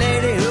 a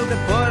lady who can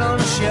put on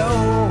a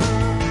show,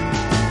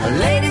 a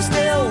lady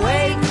still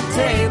waiting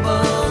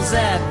tables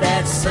at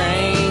that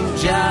same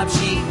job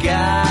she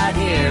got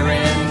here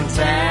in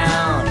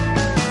town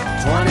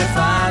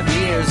 25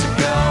 years ago.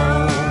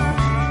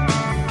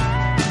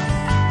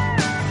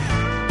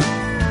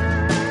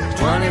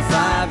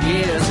 25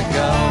 years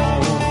ago.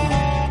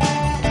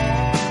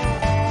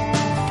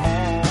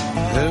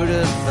 Who'd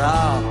have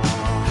thought,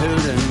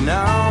 who'd have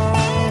known?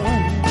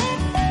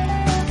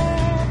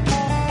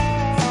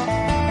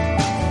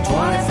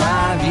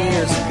 25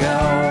 years ago.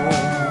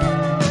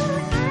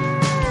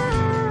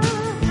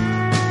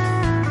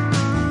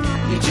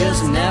 You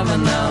just never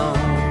know.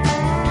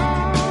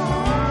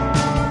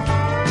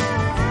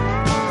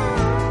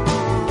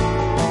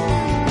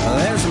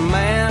 There's a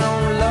man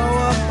on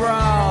Lower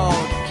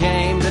Broad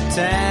came to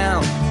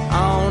town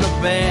on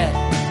a bet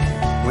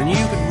when you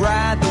could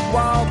ride the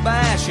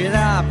Wabash at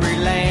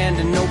Opryland,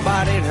 and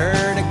nobody'd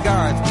heard of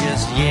Garth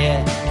just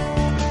yet.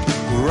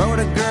 Wrote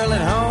a girl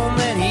at home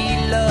that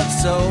he loved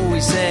so, he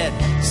said,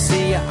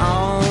 see you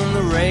on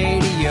the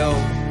radio,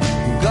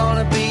 I'm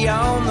gonna be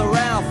on the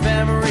Ralph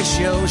Emery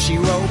show. She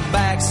wrote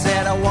back,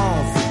 said, I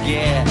won't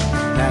forget.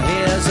 Now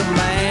here's a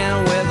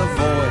man with a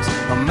voice,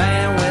 a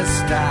man with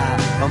style,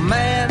 a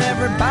man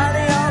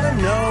everybody ought to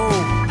know,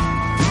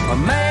 a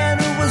man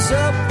who was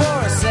up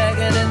for a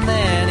second and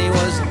then he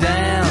was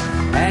down,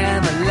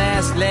 and the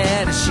last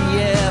letter she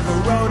ever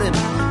wrote him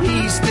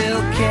he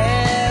still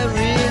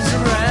carries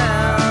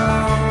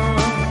around.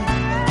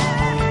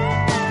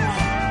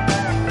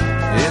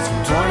 It's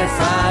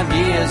 25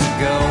 years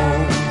ago.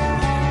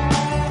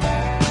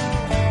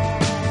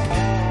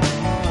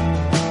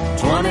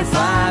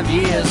 25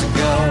 years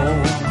ago.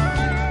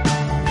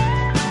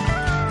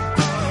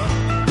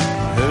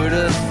 Who'd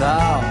have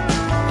thought,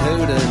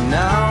 who'd have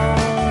known?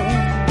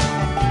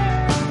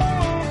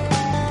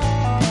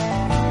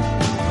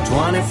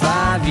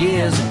 25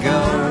 years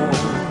ago.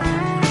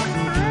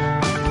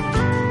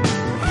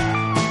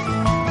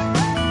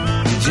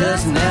 You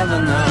just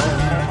never know.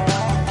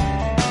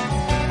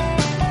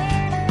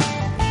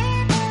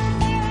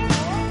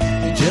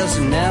 You just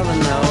never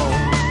know.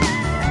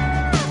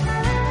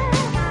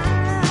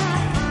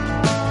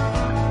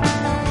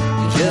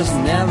 You just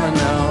never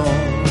know.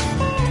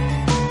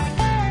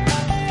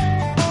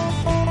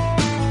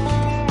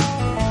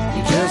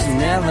 You just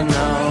never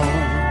know.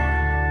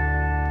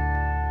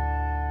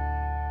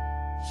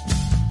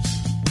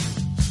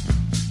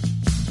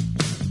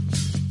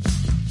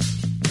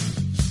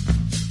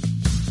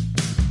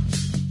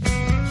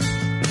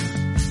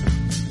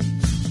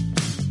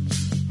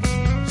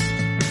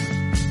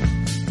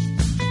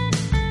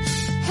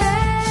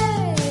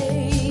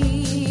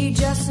 Hey,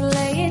 just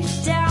lay it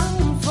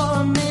down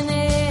for a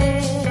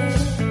minute.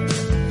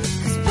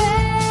 'Cause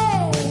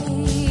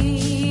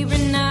baby,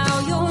 now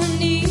you're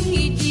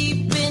knee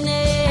deep in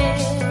it.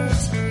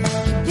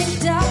 He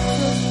picked up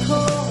the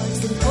chords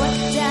and put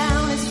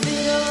down his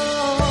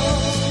fiddle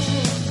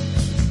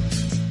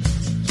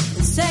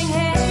and sang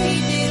hey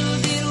diddle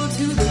diddle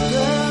to the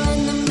girl in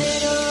the middle.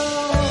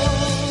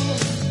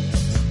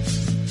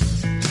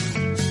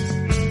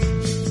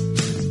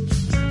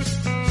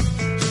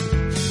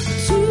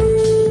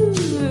 Ooh,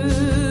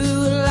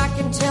 I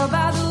can tell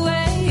by the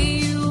way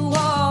you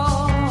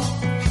walk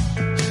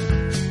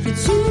that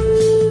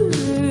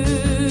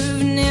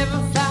you've never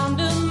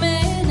found a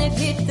man that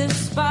hit the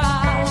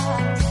spot.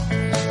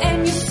 And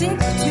you're sick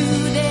to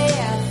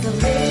death of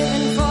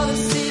living for the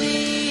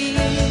city.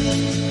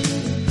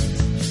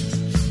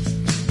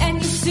 And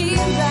you see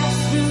right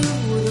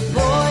through the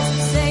boys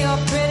that say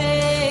you're pretty.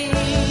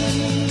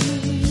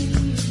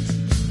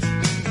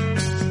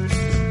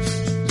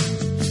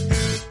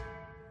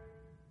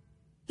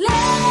 Lay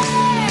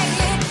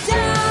it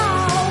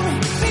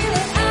down, feel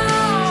it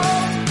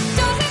out.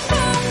 Does it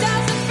move,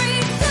 does it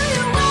freak? Do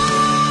you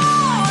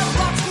want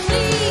what you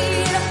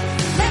need?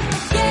 Let the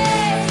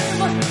game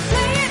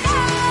play it out.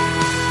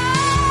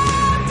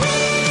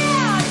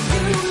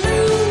 Did you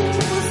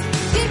lose?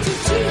 Did you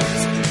cheat?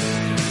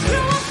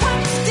 Threw a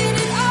punch, did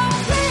it all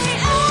play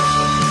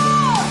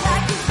out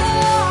like you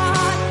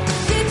thought?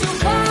 Did you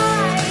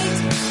bite?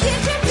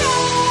 Did you go?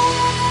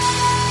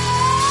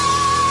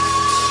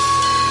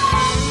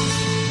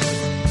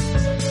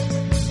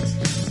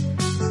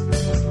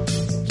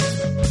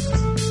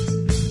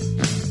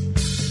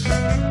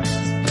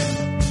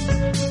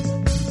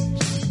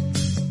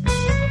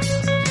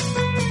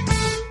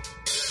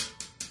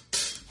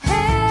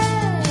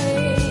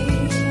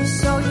 Hey,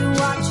 so you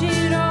watch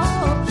it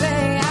all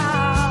play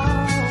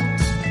out,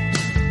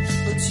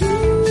 but you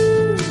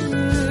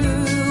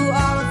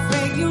are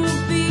afraid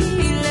you'll be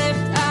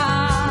left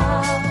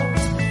out.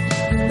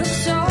 You look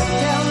so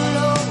down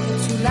low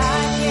that you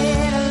like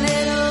it a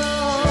little,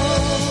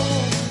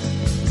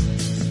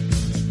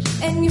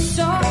 and you're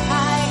so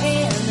high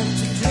end that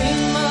you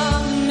dream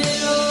of the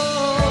middle.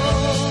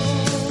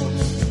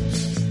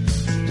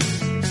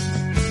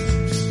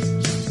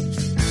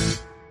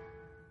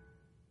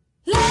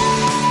 Lay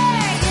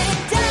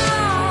it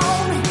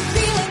down,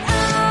 feel it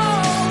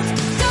out.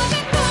 Does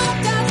it move,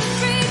 does it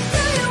freak?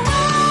 Do you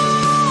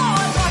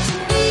want what you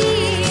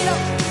need?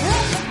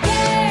 Let the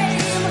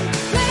game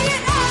play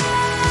it out.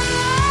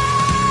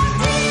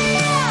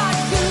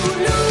 Did you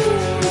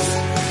lose?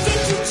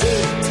 Did you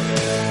cheat?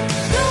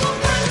 Threw a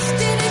punch,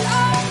 did it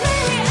all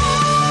play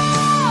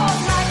out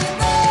like you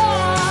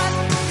thought?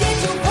 Did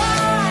you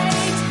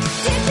bite?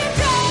 Did you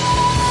go?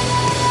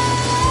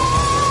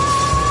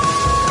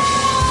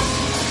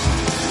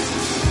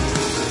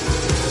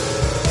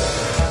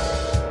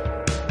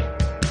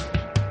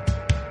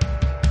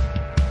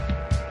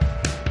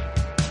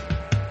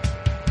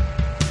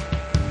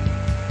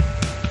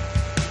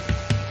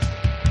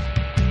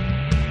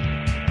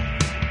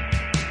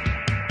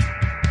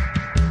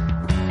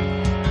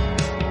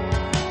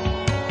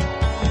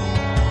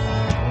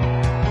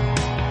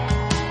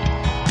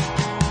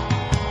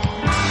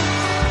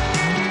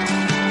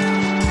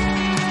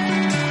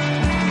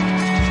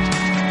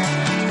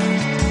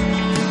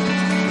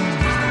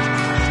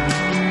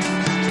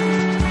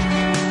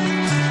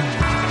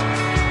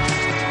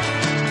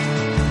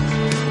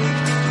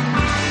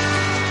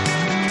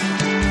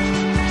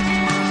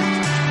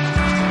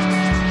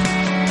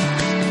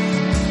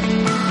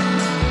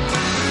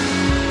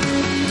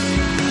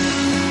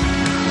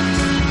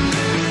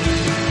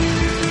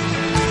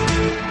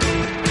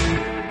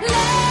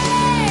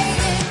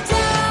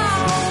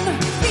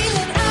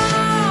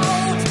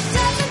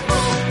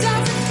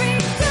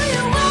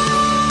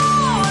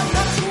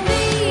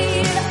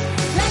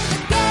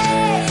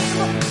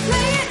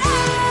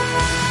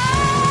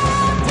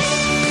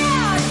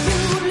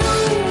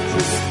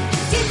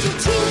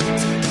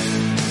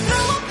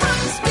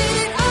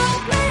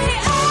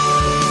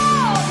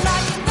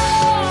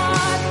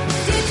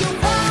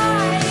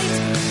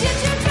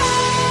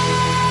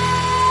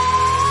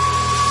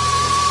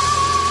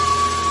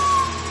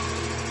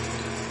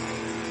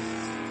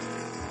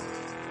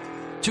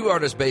 Two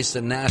artists based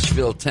in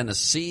Nashville,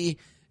 Tennessee,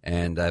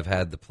 and I've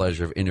had the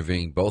pleasure of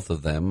interviewing both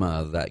of them.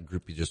 That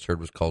group you just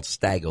heard was called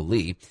Stagger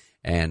Lee,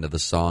 and the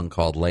song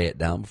called Lay It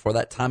Down. Before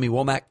that, Tommy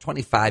Womack,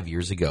 25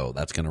 years ago.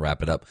 That's going to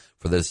wrap it up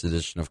for this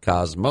edition of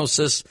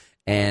Cosmosis.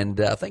 And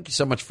thank you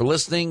so much for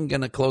listening.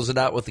 Going to close it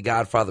out with the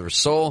Godfather of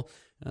Soul,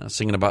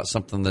 singing about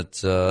something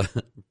that's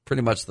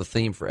pretty much the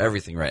theme for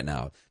everything right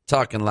now.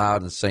 Talking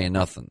loud and saying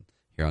nothing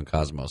here on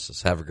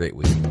Cosmosis. Have a great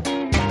week.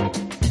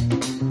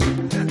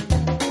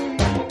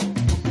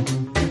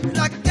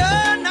 Like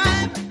a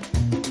knife,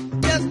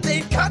 just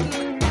ain't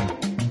cutting.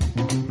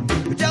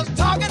 Just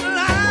talking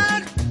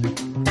loud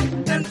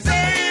and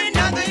saying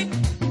nothing.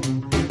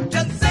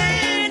 Just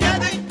saying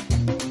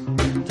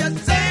nothing.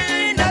 Just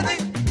saying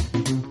nothing.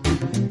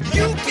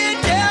 You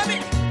can't tell me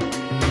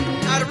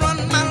how to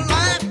run my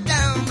life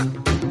down.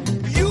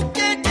 You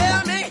can't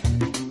tell me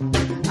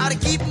how to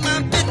keep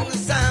my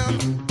business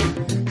sound.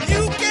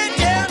 You can't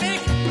tell me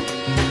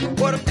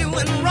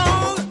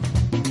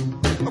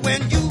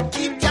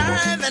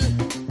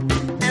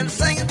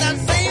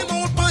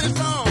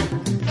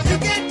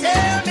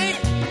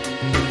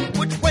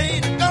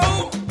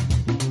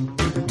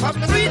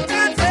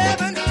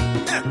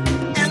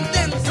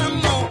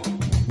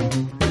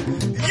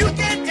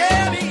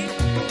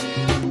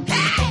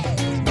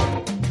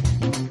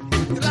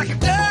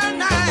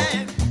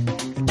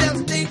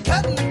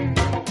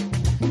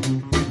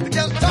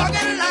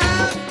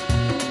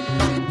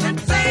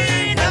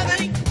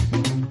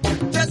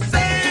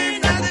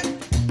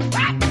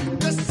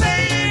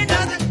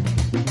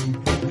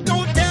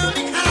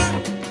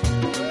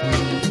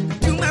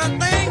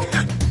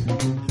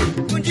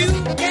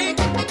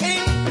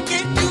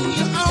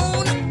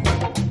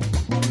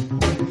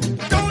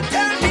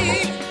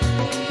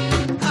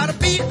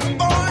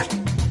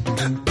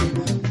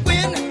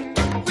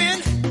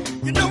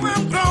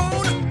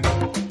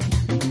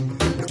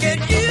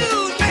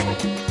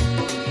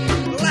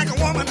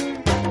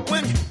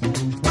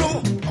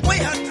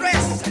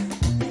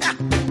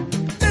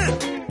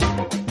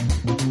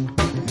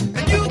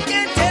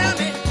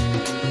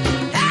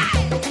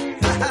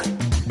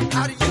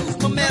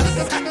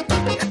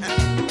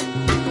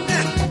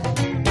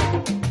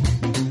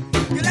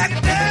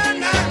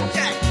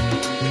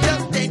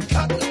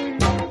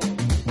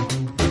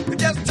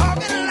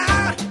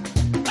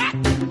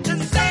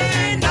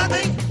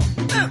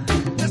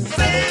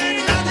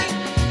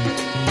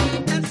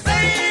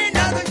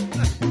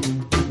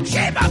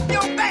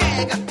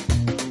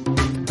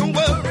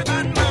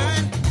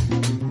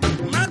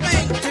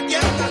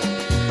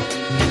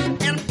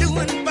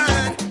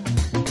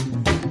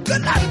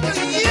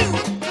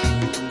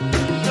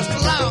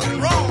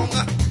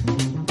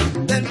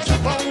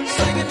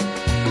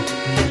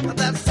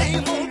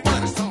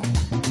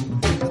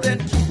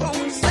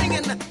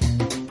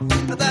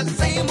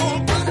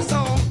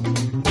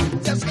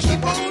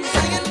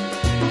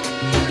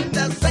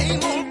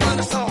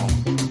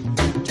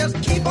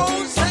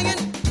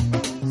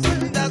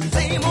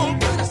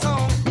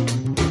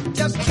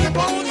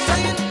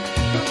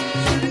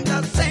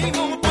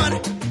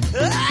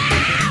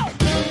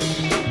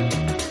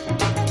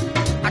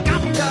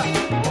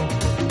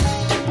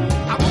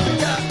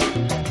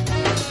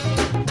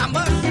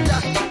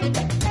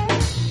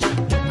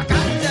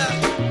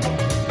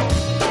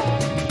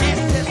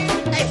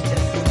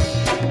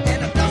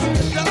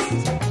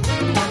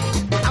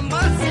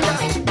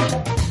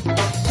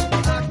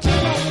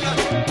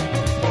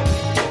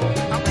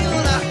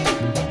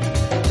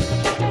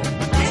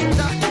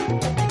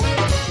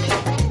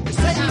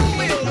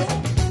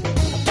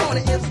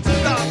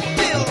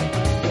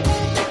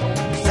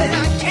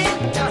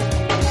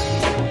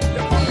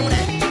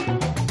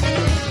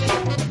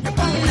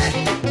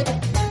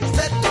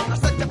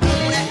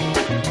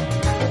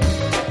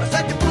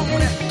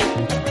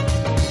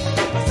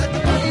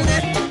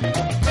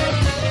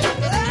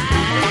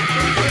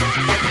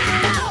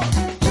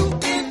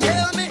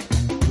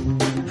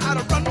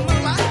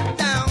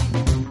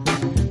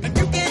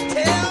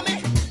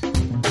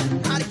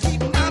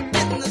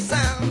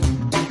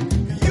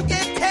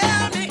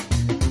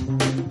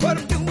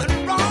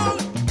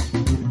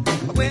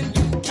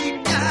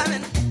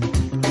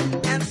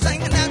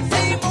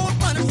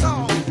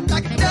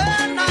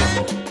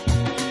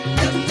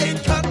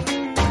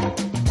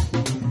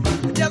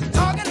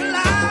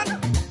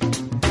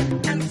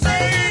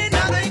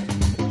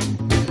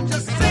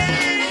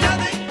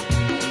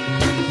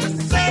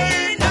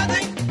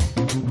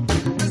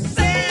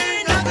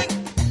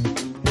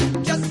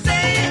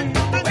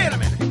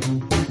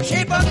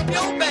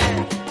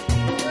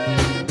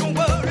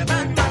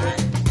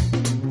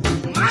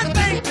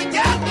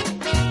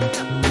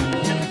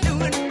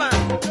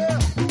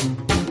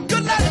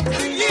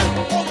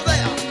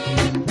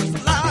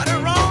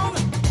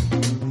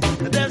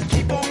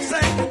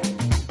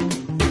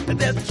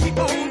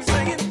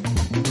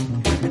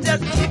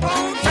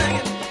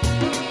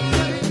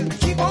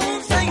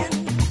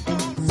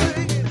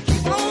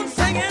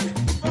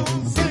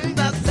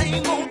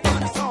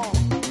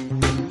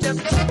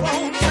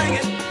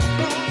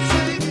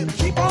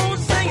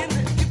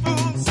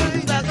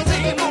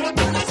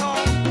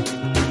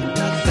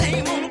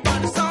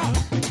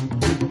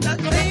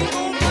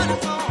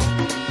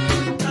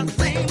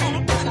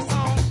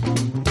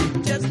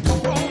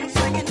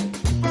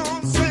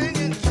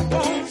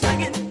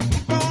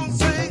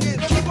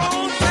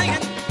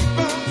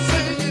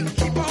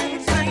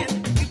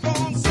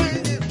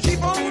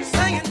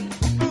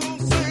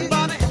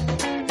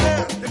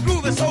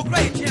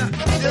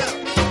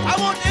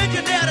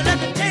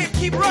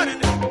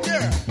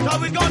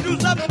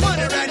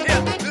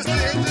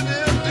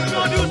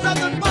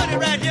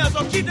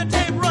So keep the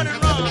tape running,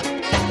 Ron.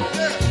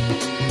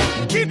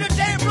 Keep the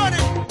tape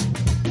running.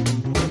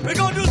 We're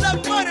gonna do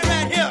something funny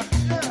right here.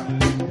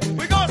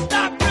 We're gonna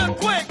stop real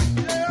quick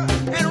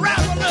and rap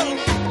a little.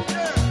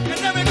 And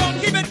then we're gonna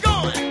keep it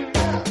going.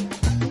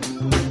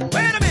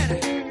 Wait a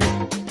minute.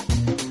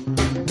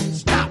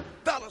 Stop,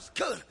 fellas.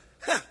 Good.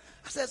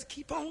 I says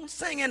keep on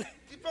singing.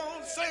 Keep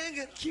on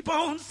singing. Keep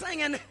on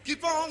singing.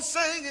 Keep on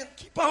singing.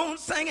 Keep on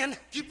singing.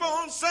 Keep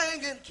on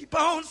singing. Keep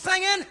on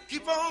singing.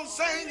 Keep on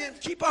singing.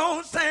 Keep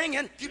on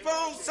singing. Keep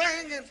on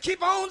singing.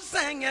 Keep on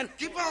singing.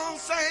 Keep on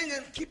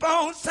singing. Keep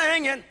on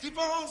singing. Keep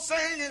on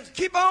singing.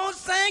 Keep on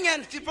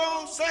singing. Keep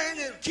on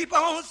singing. Keep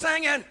on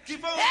singing.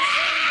 Keep on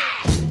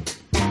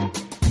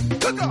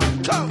Come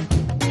on, come.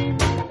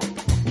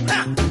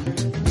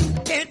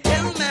 Can't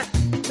tell me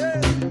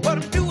what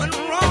I'm doing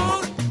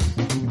wrong.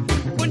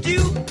 When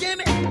you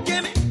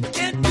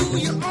can't do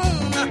your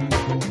own.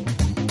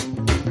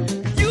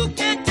 You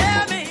can't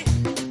tell me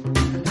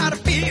how to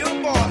feel,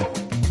 boy.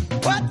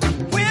 What,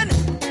 when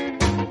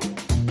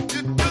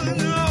you're doing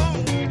your own.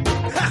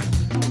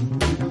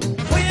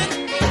 When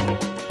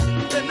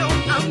they know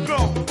I'm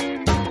grown.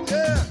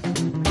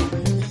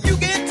 You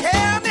can't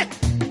tell me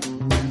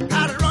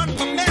how to run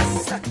my mess.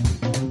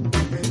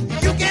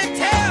 You can't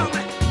tell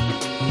me.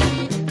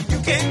 You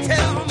can't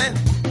tell me.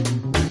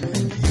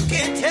 You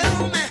can't tell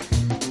me.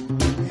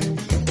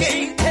 You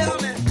can't tell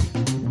me.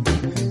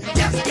 You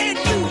just can't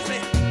use me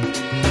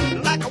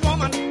like a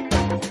woman.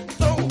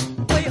 Throw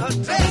away her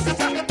dress.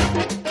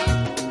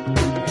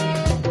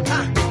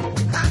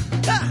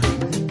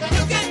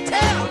 You can't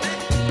tell me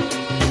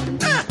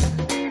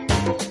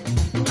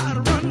how to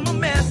run my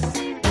mess.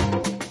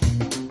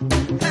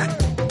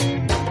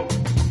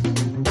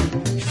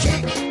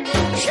 Shake,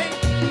 shake,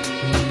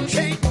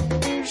 shake,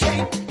 shake,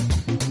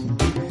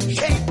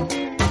 shape,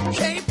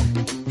 shape,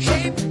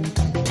 shape,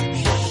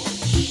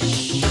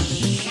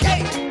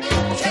 shape,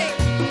 shape,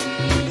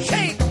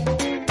 shape.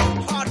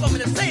 Hard for me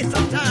to say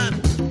sometimes.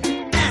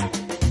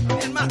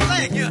 In my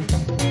thing here.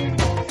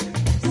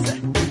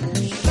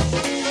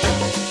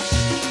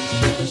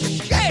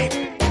 Shape,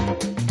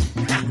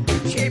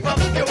 shape up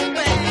your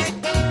bag.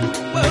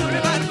 Worry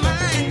about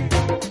mine.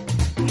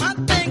 My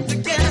thing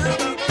together.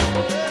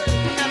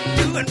 I'm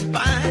doing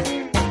fine.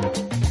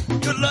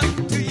 Good luck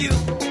to you.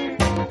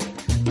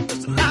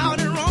 It's loud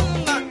and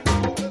wrong.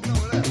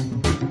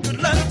 Good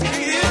luck to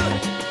you.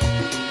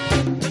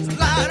 It's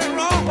loud and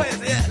wrong.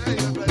 Where's he at?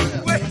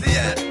 Where's he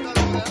at?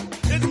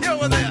 Is he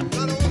over there?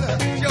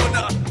 Sure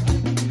enough.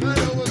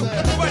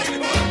 What are you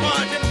doing,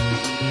 marching?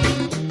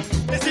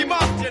 Is he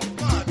marching?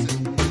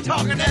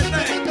 Talking that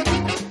thing.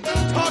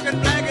 Talking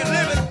black and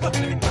living.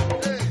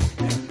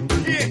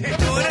 He ain't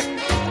doing it.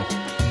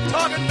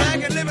 Talking black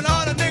and living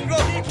all the Negro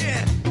he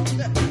can.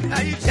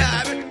 How you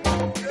jiving?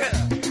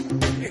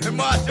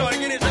 March on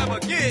and get himself a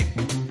gig.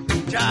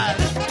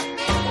 Jiving.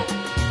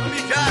 Don't be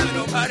jiving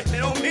nobody. They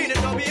don't mean it.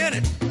 Don't be in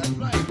it.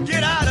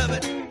 Get out of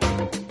it.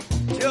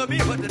 Tell me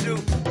what to do.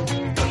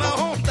 Do my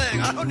own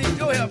thing. I don't need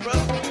your help,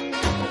 brother.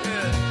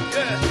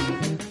 Yeah.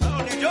 I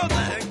don't need your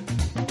thing.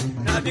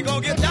 Now, if you're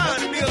going to get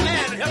down and be a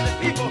man and help the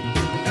people,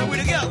 and we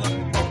together.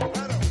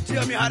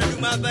 Tell me how to do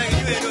my thing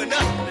and you ain't doing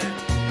nothing, man.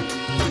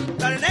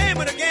 Now, the name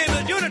of the game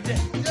is unity.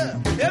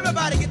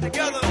 Everybody get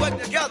together and work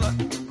together.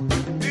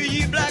 Be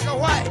ye black or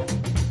white.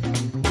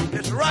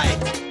 It's right.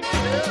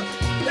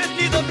 It's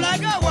neither black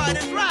or white,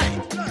 it's right.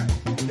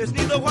 It's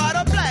neither white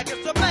or black,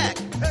 it's a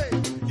fact.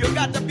 You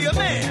got to be a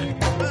man.